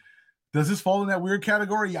 Does this fall in that weird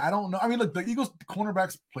category? I don't know. I mean, look, the Eagles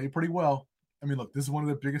cornerbacks play pretty well. I mean, look, this is one of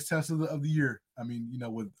the biggest tests of the year. I mean,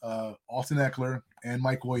 with Austin Eckler and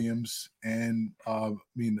Mike Williams, and you're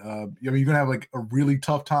gonna have like a really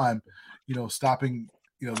tough time, stopping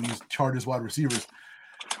these Chargers wide receivers.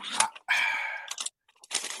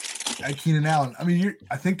 Keenan Allen. I mean,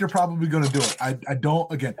 I think they're probably going to do it. I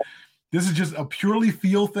don't. Again, this is just a purely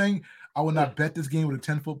feel thing. I would not bet this game with a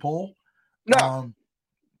 10-foot pole. No.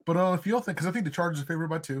 But on a field thing, because I think the Chargers are favored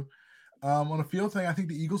by 2. On a field thing, I think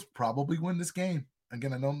the Eagles probably win this game.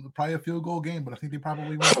 Again, I know probably a field goal game, but I think they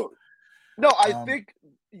probably win. No, I think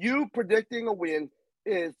you predicting a win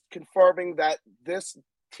is confirming that this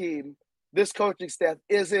team, this coaching staff,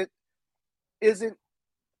 isn't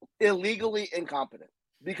illegally incompetent.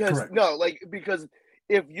 Because because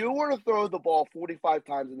if you were to throw the ball 45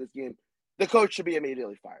 times in this game, the coach should be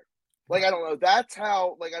immediately fired. Like, I don't know. That's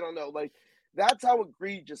how, I don't know. Like, that's how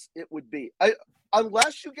egregious it would be.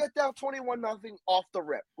 Unless you get down 21-0 off the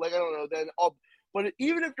rip. Like, I don't know. Then but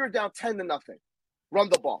even if you're down 10-0, run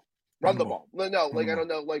the ball. Run the ball. No, I don't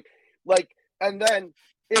know. And then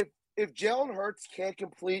if Jalen Hurts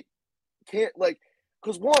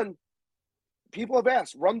because one, people have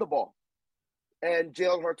asked, run the ball. And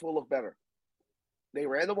Jalen Hurts will look better. They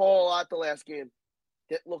ran the ball a lot the last game.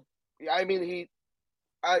 He didn't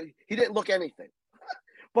look anything.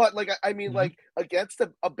 But against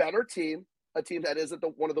a better team, a team that isn't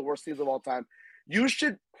one of the worst teams of all time, there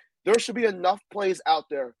should be enough plays out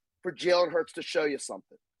there for Jalen Hurts to show you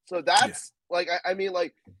something. So that's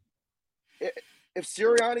if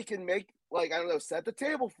Sirianni can set the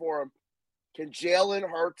table for him, can Jalen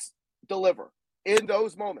Hurts deliver in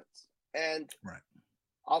those moments? And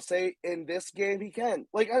I'll say in this game he can.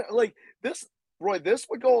 This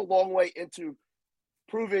would go a long way into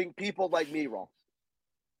proving people like me wrong.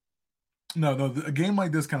 No, a game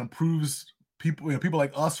like this kind of proves people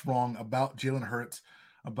like us wrong about Jalen Hurts,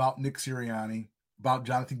 about Nick Sirianni, about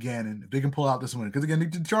Jonathan Gannon. If they can pull out this win, because again,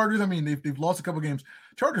 the Chargers, I mean, they've lost a couple games.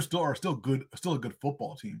 Chargers still a good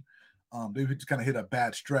football team. They've just kind of hit a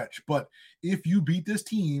bad stretch. But if you beat this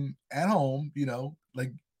team at home,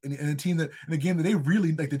 in a game that they really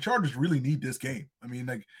the Chargers really need this game. I mean,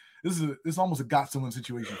 this is almost a got-to-win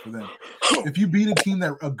situation for them. If you beat a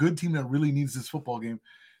good team that really needs this football game,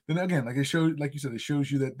 then again, it shows, like you said, it shows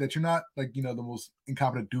you that you're not the most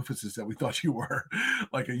incompetent doofuses that we thought you were,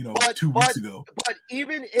 2 weeks ago.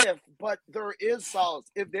 But there is solace.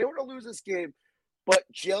 If they were to lose this game, but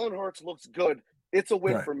Jalen Hurts looks good, it's a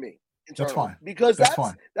win for me. That's fine. Because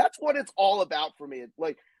that's what it's all about for me.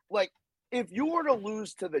 If you were to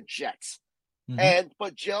lose to the Jets,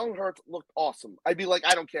 but Jalen Hurts looked awesome, I'd be like,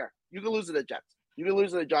 I don't care. You can lose to the Jets. You can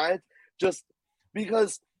lose to the Giants, just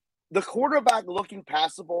because the quarterback looking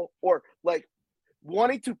passable or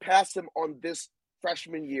wanting to pass him on this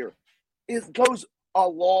freshman year, it goes a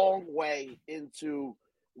long way into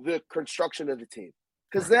the construction of the team.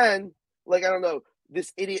 Because then, I don't know,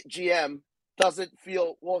 this idiot GM doesn't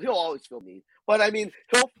feel, well, he'll always feel need, but I mean,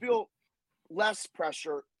 he'll feel less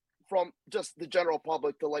pressure from just the general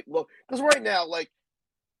public to look, because right now,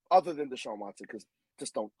 other than Deshaun Watson, because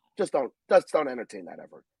just don't entertain that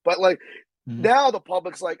ever. But now the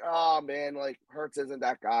public's oh man, Hurts isn't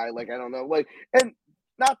that guy. I don't know, and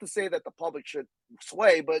not to say that the public should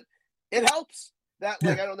sway, but it helps that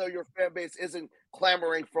I don't know, your fan base isn't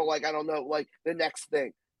clamoring for I don't know, the next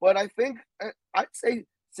thing. But I think I'd say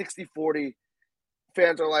 60-40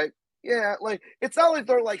 fans are it's not like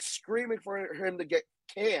they're screaming for him to get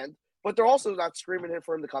canned, but they're also not screaming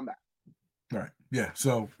for him to come back. Right. Yeah.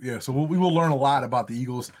 So we will learn a lot about the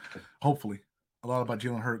Eagles, hopefully a lot about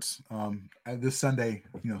Jalen Hurts this Sunday,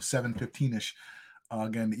 7:15ish.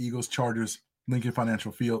 Again, the Eagles, Chargers, Lincoln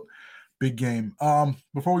Financial Field, big game.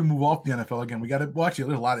 Before we move off the NFL, again, actually,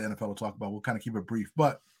 there's a lot of NFL to talk about. We'll kind of keep it brief,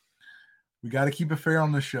 but we got to keep it fair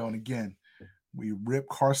on this show. And again, we rip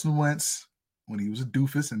Carson Wentz when he was a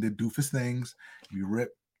doofus and did doofus things. We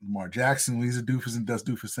rip Lamar Jackson when he's a doofus and does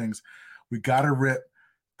doofus things. We got to rip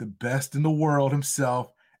the best in the world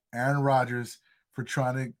himself, Aaron Rodgers, for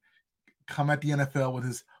trying to come at the NFL with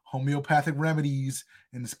his homeopathic remedies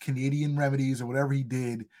and his Canadian remedies or whatever he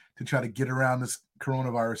did to try to get around this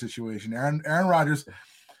coronavirus situation. Aaron Rodgers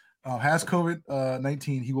has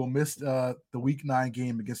COVID-19. He will miss the Week 9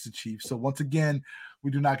 game against the Chiefs. So once again,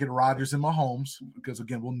 we do not get Rodgers and Mahomes because,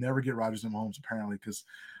 again, we'll never get Rodgers and Mahomes apparently because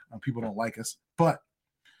people don't like us. But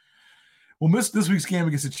we'll miss this week's game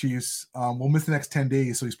against the Chiefs. We'll miss the next 10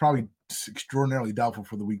 days, so he's probably extraordinarily doubtful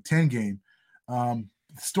for the Week 10 game.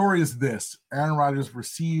 The story is this. Aaron Rodgers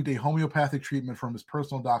received a homeopathic treatment from his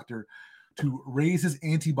personal doctor to raise his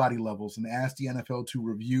antibody levels and asked the NFL to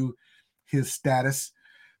review his status.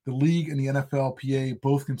 The league and the NFLPA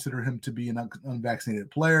both consider him to be an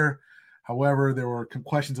unvaccinated player. However, there were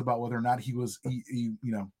questions about whether or not he was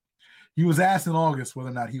asked in August whether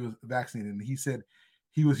or not he was vaccinated, and he said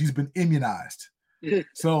he's been immunized.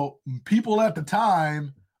 So people at the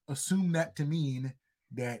time assumed that to mean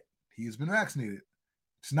that he has been vaccinated.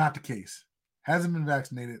 It's not the case. Hasn't been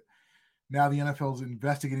vaccinated. Now the NFL is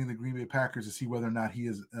investigating the Green Bay Packers to see whether or not he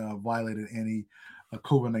has violated any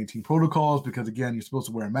COVID-19 protocols because, again, you're supposed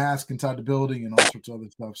to wear a mask inside the building and all sorts of other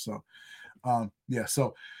stuff. So,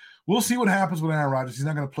 so we'll see what happens with Aaron Rodgers. He's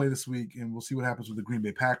not going to play this week, and we'll see what happens with the Green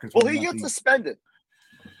Bay Packers. Will he get suspended?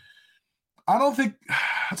 I don't think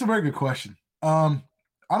 – that's a very good question. I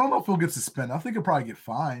don't know if he'll get suspended. I think he'll probably get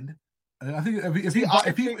fined. I think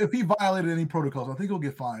if he violated any protocols, I think he'll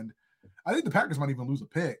get fined. I think the Packers might even lose a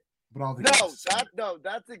pick, but I don't think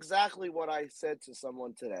that's exactly what I said to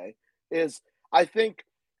someone today. Is I think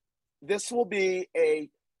this will be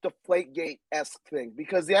a Deflategate-esque thing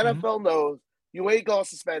because the NFL knows you ain't gonna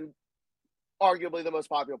suspend arguably the most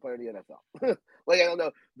popular player in the NFL. I don't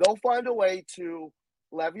know. They'll find a way to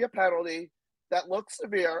levy a penalty that looks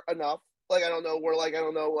severe enough.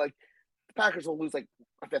 The Packers will lose like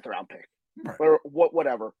a 5th round pick, right, or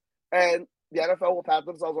whatever, and the NFL will pat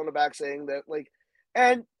themselves on the back saying that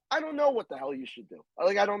and I don't know what the hell you should do.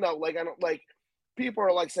 I don't know. People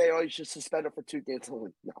are saying, oh, you should suspend it for 2 games. I'm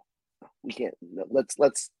like, no, we can't. No, let's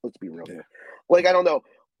be real here. I don't know.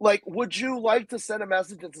 Would you like to send a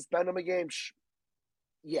message and suspend him a game?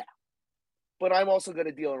 Yeah, but I'm also going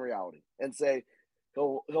to deal in reality and say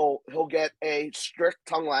he'll get a strict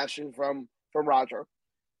tongue lashing from Roger.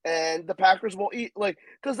 And the Packers will eat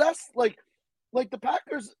because that's the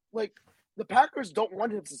Packers the Packers don't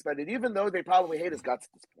want him suspended, even though they probably hate his guts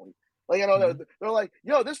at this point. I don't know. They're like,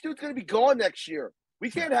 yo, this dude's gonna be gone next year. We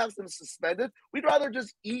can't have him suspended. We'd rather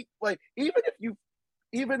just eat even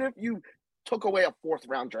if you took away a 4th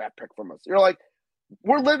round draft pick from us. You're like,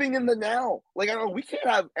 we're living in the now. I don't know, we can't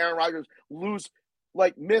have Aaron Rodgers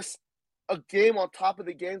miss a game on top of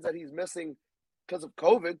the games that he's missing because of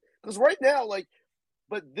COVID. Because right now,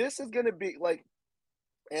 but this is going to be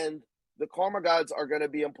and the karma gods are going to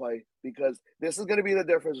be in play because this is going to be the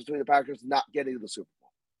difference between the Packers not getting to the Super Bowl.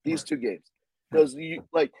 These 2 games. Because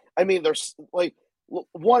there's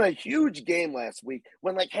won a huge game last week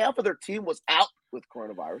when half of their team was out with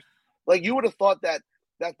coronavirus. You would have thought that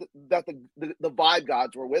the vibe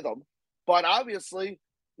gods were with them. But obviously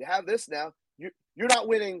you have this now. You're not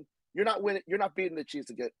winning. You're not beating the Chiefs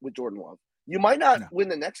again with Jordan Love. You might not win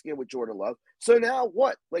the next game with Jordan Love. So now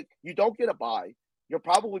what? You don't get a bye. You're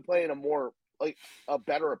probably playing a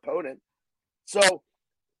better opponent. So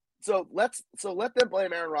let them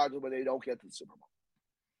blame Aaron Rodgers when they don't get to the Super Bowl.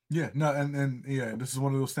 Yeah, no, and this is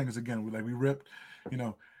one of those things again. We ripped,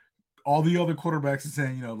 all the other quarterbacks and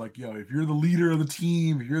saying, if you're the leader of the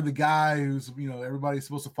team, if you're the guy who's, everybody's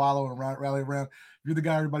supposed to follow and rally around, if you're the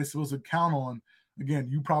guy everybody's supposed to count on, again,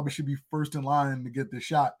 you probably should be first in line to get this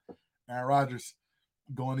shot. Aaron Rodgers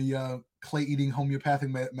going the clay eating homeopathic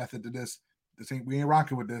method to this. We ain't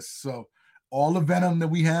rocking with this. So all the venom that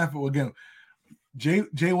we have, again, Jay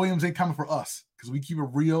Williams ain't coming for us because we keep it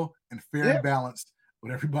real and fair and balanced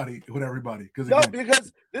with everybody.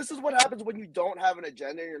 Because this is what happens when you don't have an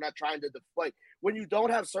agenda and you're not trying to deflate. When you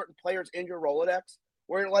don't have certain players in your Rolodex,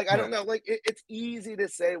 where I don't know, it's easy to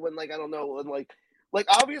say when I don't know, and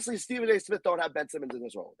obviously Stephen A. Smith don't have Ben Simmons in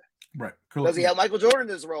his Rolodex. Right. Cool. Does he have Michael Jordan in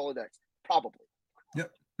his Rolodex? Probably.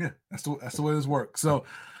 Yep. Yeah. That's the way this works. So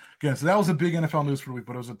again, that was a big NFL news for the week,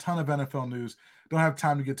 but it was a ton of NFL news. Don't have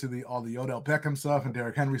time to get to all the Odell Beckham stuff and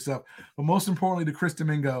Derrick Henry stuff, but most importantly, to Chris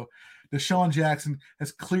Domingo, Deshaun Jackson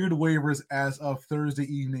has cleared waivers as of Thursday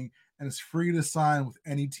evening and is free to sign with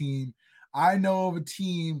any team. I know of a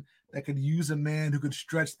team that could use a man who could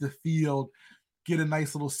stretch the field, get a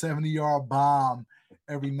nice little 70-yard bomb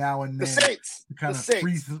every now and then. The Saints. To kind of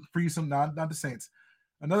free some, not the Saints.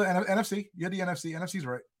 Another NFC. Yeah, the NFC. NFC's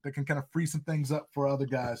right. That can kind of free some things up for other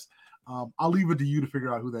guys. I'll leave it to you to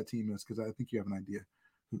figure out who that team is because I think you have an idea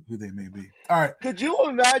who they may be. All right. Could you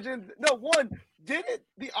imagine? No, one,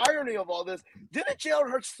 the irony of all this, didn't Jalen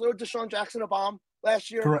Hurts throw Deshaun Jackson a bomb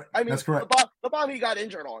last year? Correct. I mean, that's correct. The bomb he got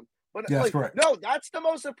injured on. But yeah, that's correct. No, that's the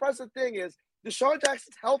most impressive thing is Deshaun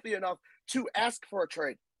Jackson's healthy enough to ask for a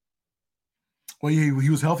trade. Well, he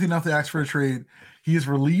was healthy enough to ask for a trade. He is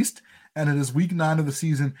released, and it is week 9 of the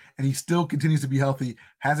season, and he still continues to be healthy.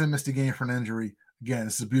 Hasn't missed a game for an injury. Again,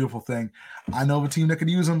 this is a beautiful thing. I know of a team that could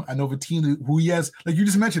use him. I know of a team who he has, like you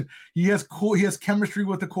just mentioned, he has chemistry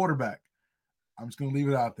with the quarterback. I'm just going to leave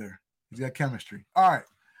it out there. He's got chemistry. All right.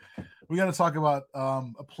 We got to talk about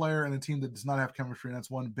a player and a team that does not have chemistry, and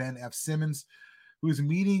that's one Ben F. Simmons, who is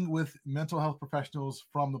meeting with mental health professionals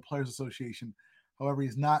from the Players Association. However,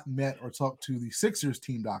 he's not met or talked to the Sixers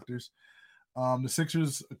team doctors. The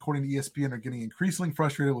Sixers, according to ESPN, are getting increasingly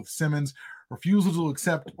frustrated with Simmons' refusal to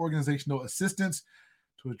accept organizational assistance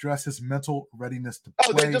to address his mental readiness to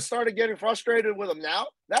play. Oh, they just started getting frustrated with him now?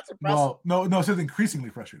 That's impressive. Well, no, it says increasingly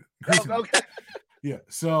frustrated. Increasingly. Oh, okay. Yeah.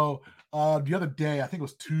 So the other day, I think it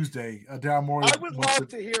was Tuesday, Daryl Morey. I would love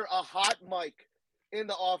to hear a hot mic in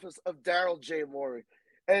the office of Daryl J. Morey.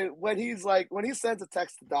 And when he sends a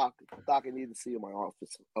text to Doc, I need to see you in my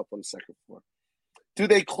office up on the second floor. Do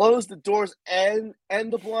they close the doors and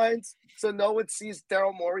the blinds so no one sees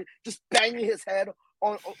Daryl Morey just banging his head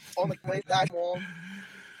on the late night wall?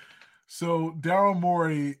 So Daryl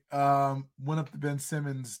Morey went up to Ben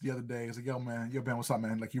Simmons the other day. He's like, yo, Ben, what's up,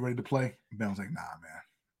 man? Like, you ready to play? And Ben was like, nah, man.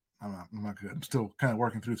 I'm not good. I'm still kind of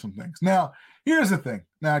working through some things. Now, here's the thing.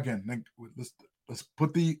 Now, again, let's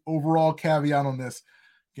put the overall caveat on this.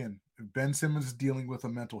 Again, if Ben Simmons is dealing with a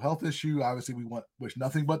mental health issue, obviously we wish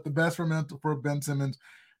nothing but the best for Ben Simmons,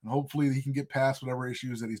 and hopefully he can get past whatever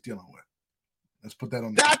issues that he's dealing with. Let's put that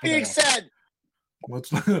on. That being said, let's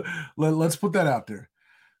put that out there.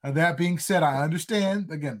 And that being said, I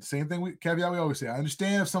understand. Again, same thing. Caveat we always say. I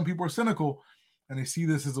understand if some people are cynical and they see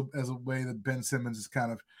this as a way that Ben Simmons is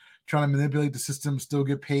kind of trying to manipulate the system, still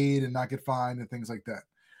get paid and not get fined and things like that.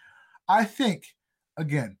 I think,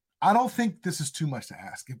 again, I don't think this is too much to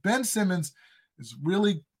ask. If Ben Simmons is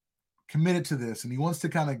really committed to this and he wants to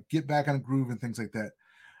kind of get back on a groove and things like that,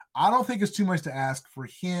 I don't think it's too much to ask for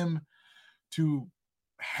him to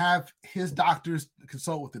have his doctors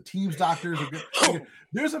consult with the team's doctors.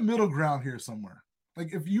 There's a middle ground here somewhere.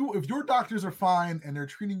 Like if your doctors are fine and they're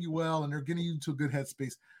treating you well and they're getting you to a good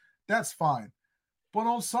headspace, that's fine. But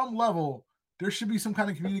on some level, there should be some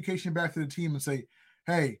kind of communication back to the team and say,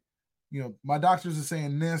 hey, my doctors are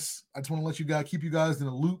saying this. I just want to let you guys keep you guys in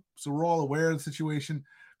a loop so we're all aware of the situation.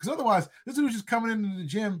 Because otherwise, this dude's just coming into the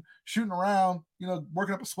gym, shooting around,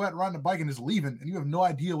 working up a sweat, riding a bike, and just leaving, and you have no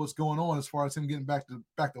idea what's going on as far as him getting back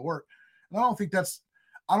to work. And I don't think that's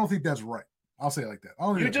right. I'll say it like that.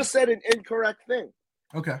 You just said an incorrect thing.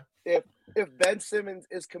 Okay. If Ben Simmons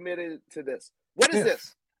is committed to this, what is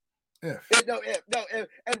this? And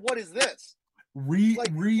what is this?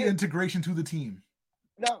 Reintegration to the team.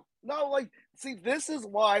 No, see, this is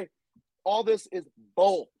why all this is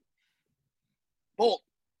bull.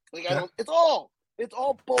 It's all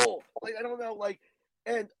bull. I don't know,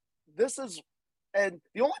 and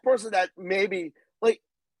the only person that maybe,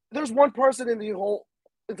 there's one person in the whole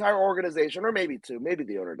entire organization, or maybe two, maybe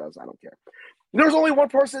the owner does, I don't care. There's only one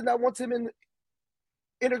person that wants him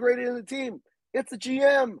integrated in the team. It's the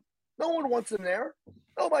GM. No one wants him there.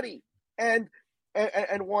 Nobody. And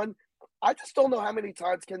one, I just don't know how many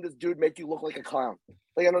times can this dude make you look like a clown.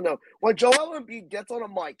 I don't know. When Joel Embiid gets on a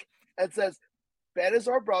mic and says, Ben is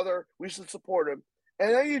our brother, we should support him.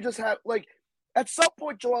 And then you just have, at some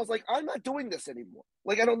point, Joel's like, I'm not doing this anymore.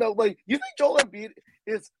 I don't know. You think Joel Embiid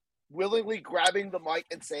is willingly grabbing the mic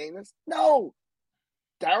and saying this? No.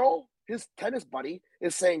 Daryl, his tennis buddy,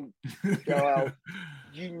 is saying, Joel,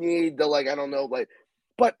 you need the, I don't know,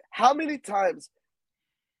 but how many times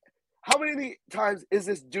is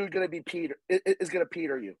this dude going to be Peter, is going to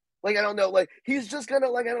Peter you? I don't know. He's just going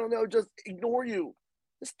to, I don't know, just ignore you.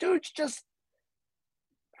 This dude's just,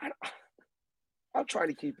 I'm trying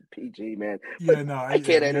to keep it PG, man. Yeah, no, I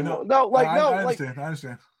can't anymore. I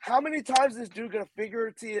understand. How many times is this dude gonna figure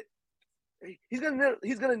it to you? He's gonna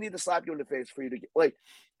need to slap you in the face for you to get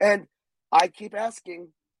And I keep asking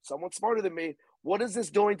someone smarter than me, what is this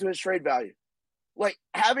doing to his trade value?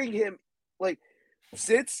 Having him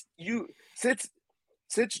since Joe,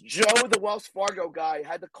 the Wells Fargo guy,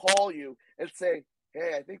 had to call you and say,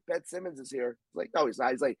 hey, I think Ben Simmons is here. No, he's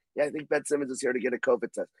not. He's like, yeah, I think Ben Simmons is here to get a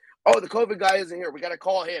COVID test. Oh, the COVID guy isn't here. We got to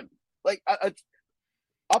call him.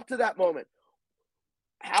 Up to that moment,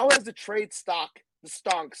 how has the trade stock, the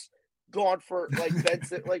stonks, gone for Ben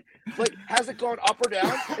Simmons? Has it gone up or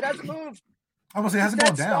down? It hasn't moved. I was say it hasn't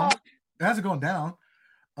gone down. It hasn't gone down.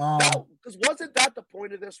 No, because wasn't that the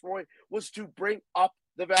point of this, Roy? Was to bring up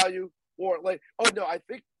the value, or like, oh no, I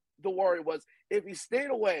think the worry was if he stayed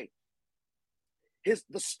away,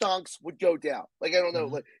 the stonks would go down. Like I don't know,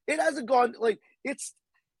 like it hasn't gone. Like it's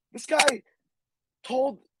this guy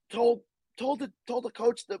told the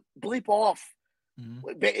coach to bleep off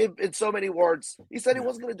in so many words. He said he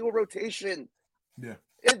wasn't going to do a rotation. Yeah,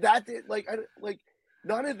 and that did like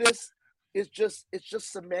none of this is just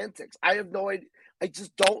semantics. I have no idea. I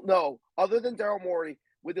just don't know. Other than Daryl Morey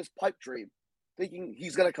with his pipe dream, thinking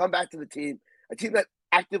he's going to come back to the team, a team that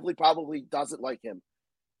actively probably doesn't like him.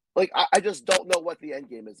 Like I just don't know what the end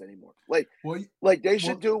game is anymore. Like they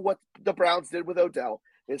should do what the Browns did with Odell,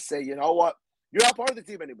 is say, you know what, you're not part of the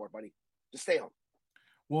team anymore, buddy. Just stay home.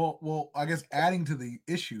 Well, I guess adding to the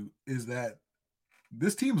issue is that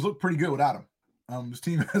this team's looked pretty good without him. This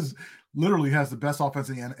team literally has the best offense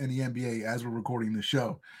in the NBA as we're recording this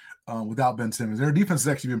show without Ben Simmons. Their defense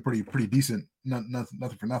has actually been pretty decent.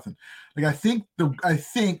 Nothing for nothing. Like I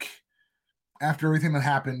think after everything that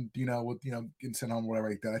happened, with getting sent home, whatever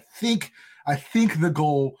like that, I think the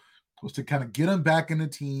goal was to kind of get him back in the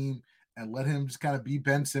team and let him just kind of be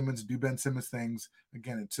Ben Simmons, do Ben Simmons things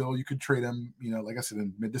again until you could trade him. Like I said,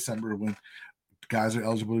 in mid-December when guys are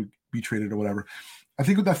eligible to be traded or whatever. I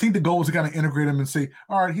think the goal was to kind of integrate him and say,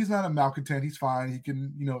 all right, he's not a malcontent, he's fine. He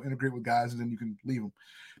can integrate with guys, and then you can leave him.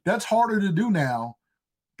 That's harder to do now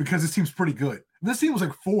because this team's pretty good. If this team was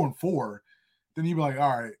like 4-4, then you'd be like,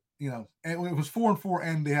 all right. And when it was 4-4,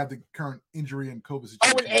 and they have the current injury and COVID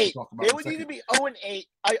situation. 0-8. They would need to be 0-8.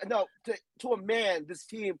 To a man, this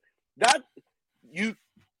team that you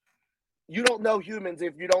don't know humans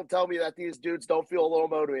if you don't tell me that these dudes don't feel a little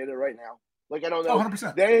motivated right now. Like I don't know.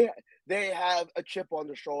 100%. They have a chip on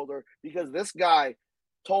their shoulder because this guy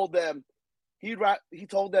told them he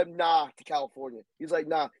told them nah to California. He's like,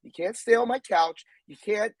 nah, you can't stay on my couch. You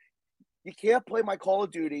can't play my Call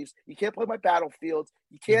of Duties. You can't play my Battlefields.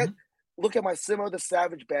 You can't look at my Simo the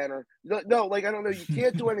Savage banner. No, like, I don't know. You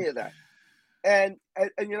can't do any of that. And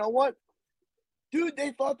you know what? Dude,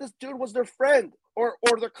 they thought this dude was their friend or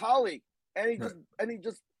their colleague. And he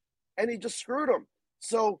just screwed them.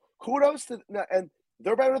 So kudos to and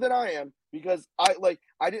they're better than I am because I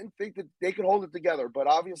didn't think that they could hold it together. But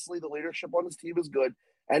obviously the leadership on this team is good.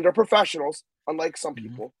 And they're professionals, unlike some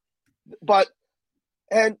people.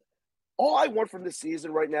 And all I want from this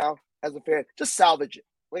season right now as a fan, just salvage it.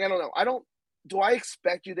 Like, I don't know. Do I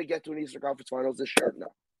expect you to get to an Eastern Conference Finals this year?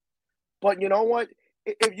 No. But you know what?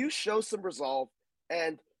 If you show some resolve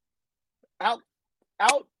and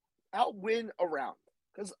outwin a round,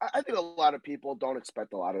 because I think a lot of people don't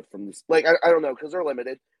expect a lot of from this. Like, I don't know, because they're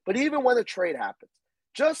limited. But even when the trade happens,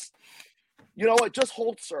 just, you know what? Just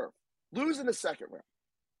hold serve. Lose in the second round.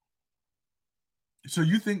 So do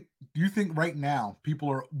you think right now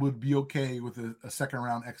people would be okay with a second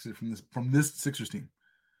round exit from this Sixers team?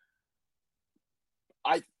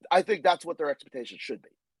 I think that's what their expectations should be.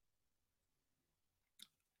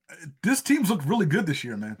 This team's looked really good this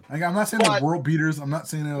year, man. Like, I'm not saying they're world beaters. I'm not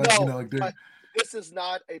saying they're this is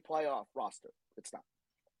not a playoff roster. It's not.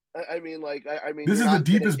 I mean, this is the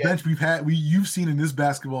deepest bench you've seen in this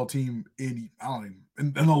basketball team in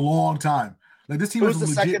a long time. Like, this team has a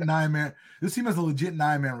legit 9-man. This team has a legit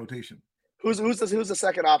 9-man rotation. Who's the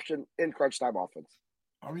second option in crunch time offense?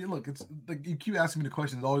 I mean, look, it's like you keep asking me the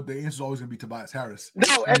question. The answer is always going to be Tobias Harris. And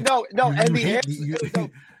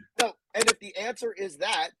if the answer is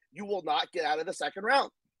that, you will not get out of the second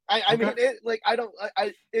round.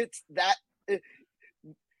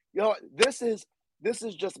 This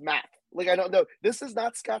is just math. Like, I don't know. This is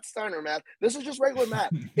not Scott Steiner math. This is just regular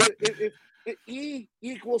math. if E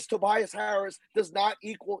equals Tobias Harris does not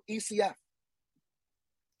equal ECF.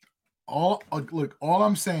 All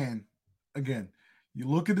I'm saying, again, you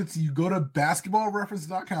look at it, you go to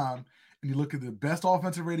basketballreference.com and you look at the best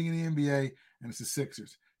offensive rating in the NBA, and it's the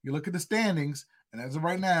Sixers. You look at the standings, and as of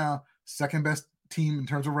right now, second best team in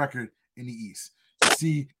terms of record in the East. You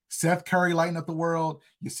see Seth Curry lighting up the world.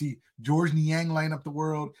 You see George Niang lighting up the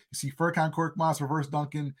world. You see Furkan Korkmaz reverse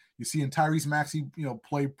dunking. You see Tyrese Maxey,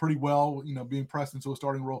 play pretty well, being pressed into a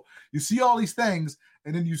starting role. You see all these things,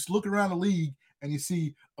 and then you look around the league and you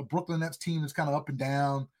see a Brooklyn Nets team that's kind of up and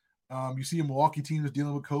down. You see a Milwaukee team that's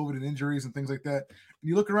dealing with COVID and injuries and things like that. And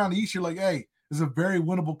you look around the East, you're like, hey, this is a very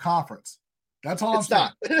winnable conference. That's all I'm saying.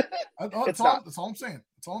 That's all I'm saying.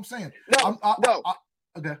 That's all I'm saying. No.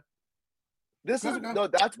 Okay. That's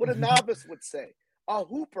what a novice would say. A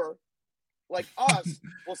hooper like us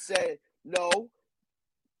will say, no,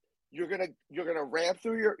 you're gonna ram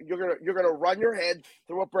through you're gonna run your head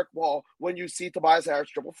through a brick wall when you see Tobias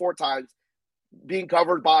Harris dribble 4 times being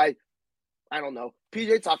covered by I don't know,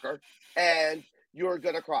 PJ Tucker, and you're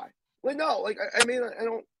gonna cry. Like, no, like I mean, I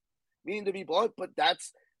don't mean to be blunt, but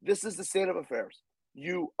this is the state of affairs.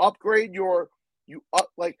 You upgrade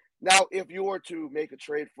like now if you were to make a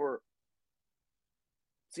trade for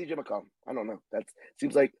CJ McCollum, I don't know. That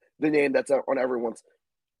seems like the name that's on everyone's.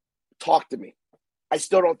 Talk to me. I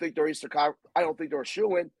still don't think they're Eastern Conference. I don't think they're a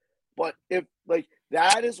shoo-in, but if like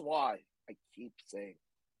that is why I keep saying,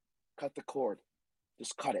 cut the cord,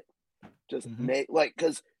 just cut it, just make like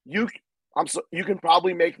because you can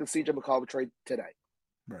probably make the CJ McCollum trade today,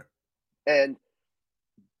 right? And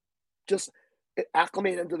just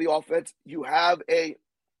acclimate into the offense. You have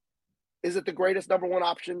is it the greatest number one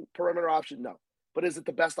option, perimeter option? No. But is it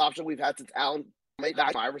the best option we've had since Allen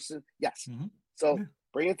Iverson? Yes. So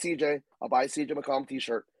bring in CJ. I'll buy a CJ McCollum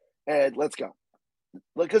t-shirt and let's go.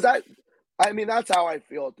 Because I mean, that's how I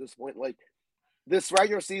feel at this point. Like this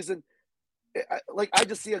regular season, I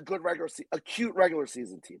just see a good cute regular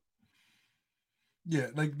season team. Yeah,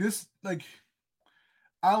 like this, like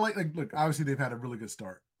I like look, obviously they've had a really good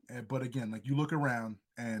start. But again, like you look around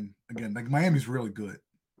and again, like Miami's really good.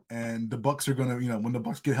 And the Bucks are gonna, when the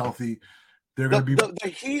Bucks get healthy, they're gonna be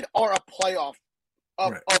the Heat are a playoff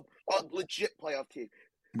a legit playoff team.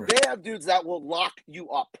 Right. They have dudes that will lock you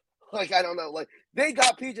up. Like I don't know, like they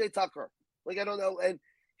got PJ Tucker. Like I don't know, and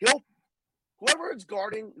whoever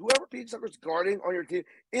PJ Tucker's guarding on your team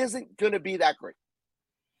isn't gonna be that great.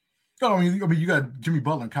 Oh, I mean, you got Jimmy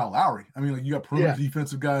Butler and Kyle Lowry. I mean, like you got perimeter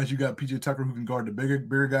defensive guys. You got PJ Tucker who can guard the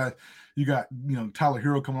bigger guys. You got Tyler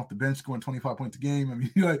Hero coming off the bench scoring 25 points a game. I mean,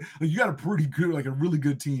 you got a pretty good, like a really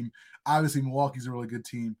good team. Obviously, Milwaukee's a really good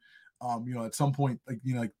team. At some point, like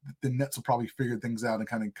the Nets will probably figure things out and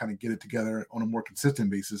kind of get it together on a more consistent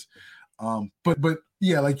basis. But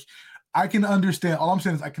yeah, like I can understand. All I'm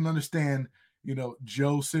saying is I can understand.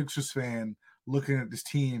 Joe Sixers fan looking at this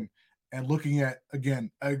team and looking at again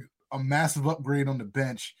a massive upgrade on the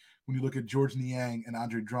bench when you look at George Niang and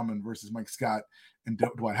Andre Drummond versus Mike Scott and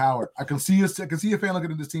Dwight Howard. I can see a fan looking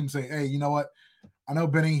at this team and say, hey, you know what? I know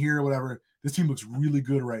Ben ain't here or whatever. This team looks really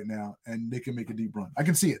good right now, and they can make a deep run. I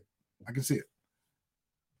can see it.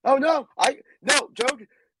 Oh, no.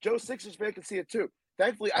 Joe Sixers fan can see it too.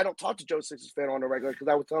 Thankfully, I don't talk to Joe Sixers fan on a regular because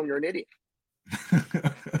I would tell him you're an idiot.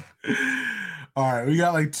 All right, we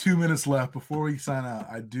got like 2 minutes left. Before we sign out,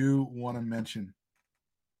 I do want to mention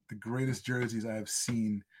the greatest jerseys I have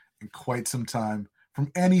seen in quite some time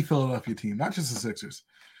from any Philadelphia team, not just the Sixers.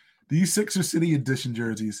 These Sixer City Edition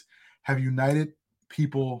jerseys have united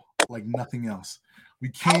people like nothing else. We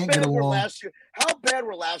can't get along. How bad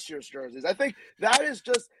were last year's jerseys? I think that is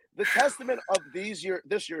just the testament of this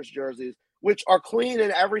year's jerseys, which are clean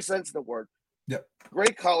in every sense of the word. Yep.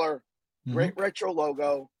 Great color, great retro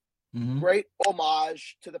logo, great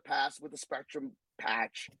homage to the past with the Spectrum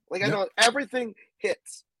patch. Like I know everything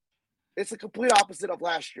hits. It's the complete opposite of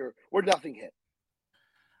last year where nothing hit.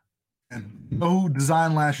 And who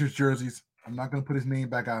designed last year's jerseys? I'm not going to put his name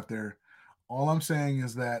back out there. All I'm saying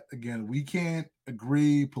is that, again, we can't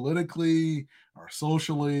agree politically or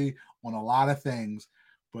socially on a lot of things,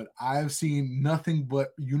 but I've seen nothing but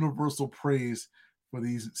universal praise for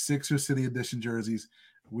these Sixer City Edition jerseys.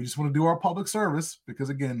 We just want to do our public service because,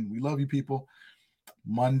 again, we love you people.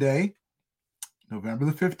 Monday, November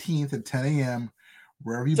the 15th at 10 a.m.,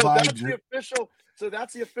 wherever you buy. So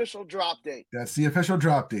that's the official drop date. That's the official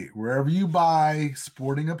drop date. Wherever you buy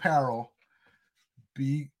sporting apparel,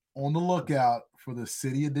 be on the lookout for the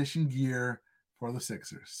City Edition gear for the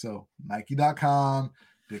Sixers. So Nike.com,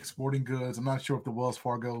 Dick's Sporting Goods. I'm not sure if the Wells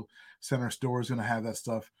Fargo Center store is going to have that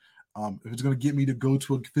stuff. If it's going to get me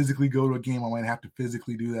to physically go to a game, I might have to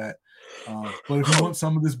physically do that. But if you want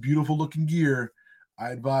some of this beautiful looking gear, I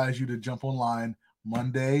advise you to jump online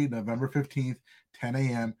Monday, November 15th, 10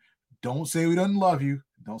 a.m. Don't say we didn't love you.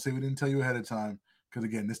 Don't say we didn't tell you ahead of time. Because,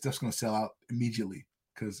 again, this stuff's going to sell out immediately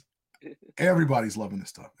because everybody's loving this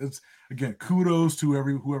stuff. It's, again, kudos to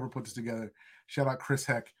whoever put this together. Shout out Chris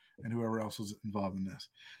Heck and whoever else was involved in this.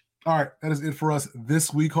 All right, that is it for us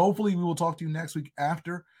this week. Hopefully, we will talk to you next week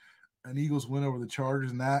after an Eagles win over the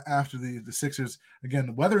Chargers and that after the Sixers,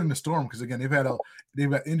 again, weathering the storm because, again, they've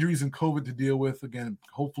got injuries and COVID to deal with. Again,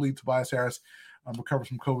 hopefully Tobias Harris recovers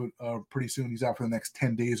from COVID pretty soon. He's out for the next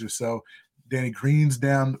 10 days or so. Danny Green's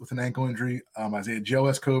down with an ankle injury. Isaiah Joe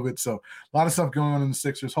has COVID. So a lot of stuff going on in the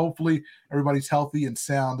Sixers. Hopefully everybody's healthy and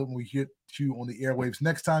sound when we hit you on the airwaves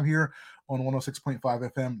next time here on 106.5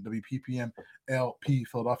 FM, WPPM, LP,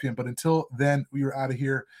 Philadelphia. But until then, we are out of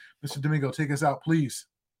here. Mr. Domingo, take us out, please.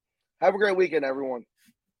 Have a great weekend, everyone.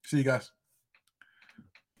 See you guys.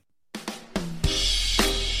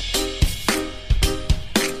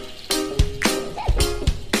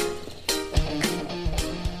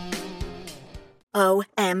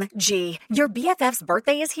 OMG, your BFF's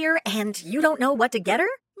birthday is here and you don't know what to get her?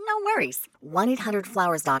 No worries.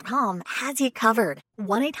 1-800-Flowers.com has you covered.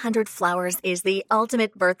 1-800-Flowers is the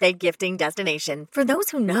ultimate birthday gifting destination for those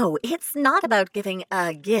who know it's not about giving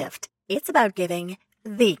a gift. It's about giving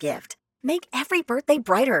the gift. Make every birthday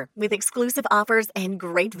brighter with exclusive offers and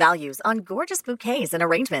great values on gorgeous bouquets and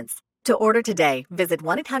arrangements. To order today, visit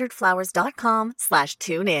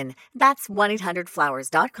 1-800-Flowers.com/tune in. That's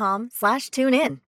 1-800-Flowers.com/tune in.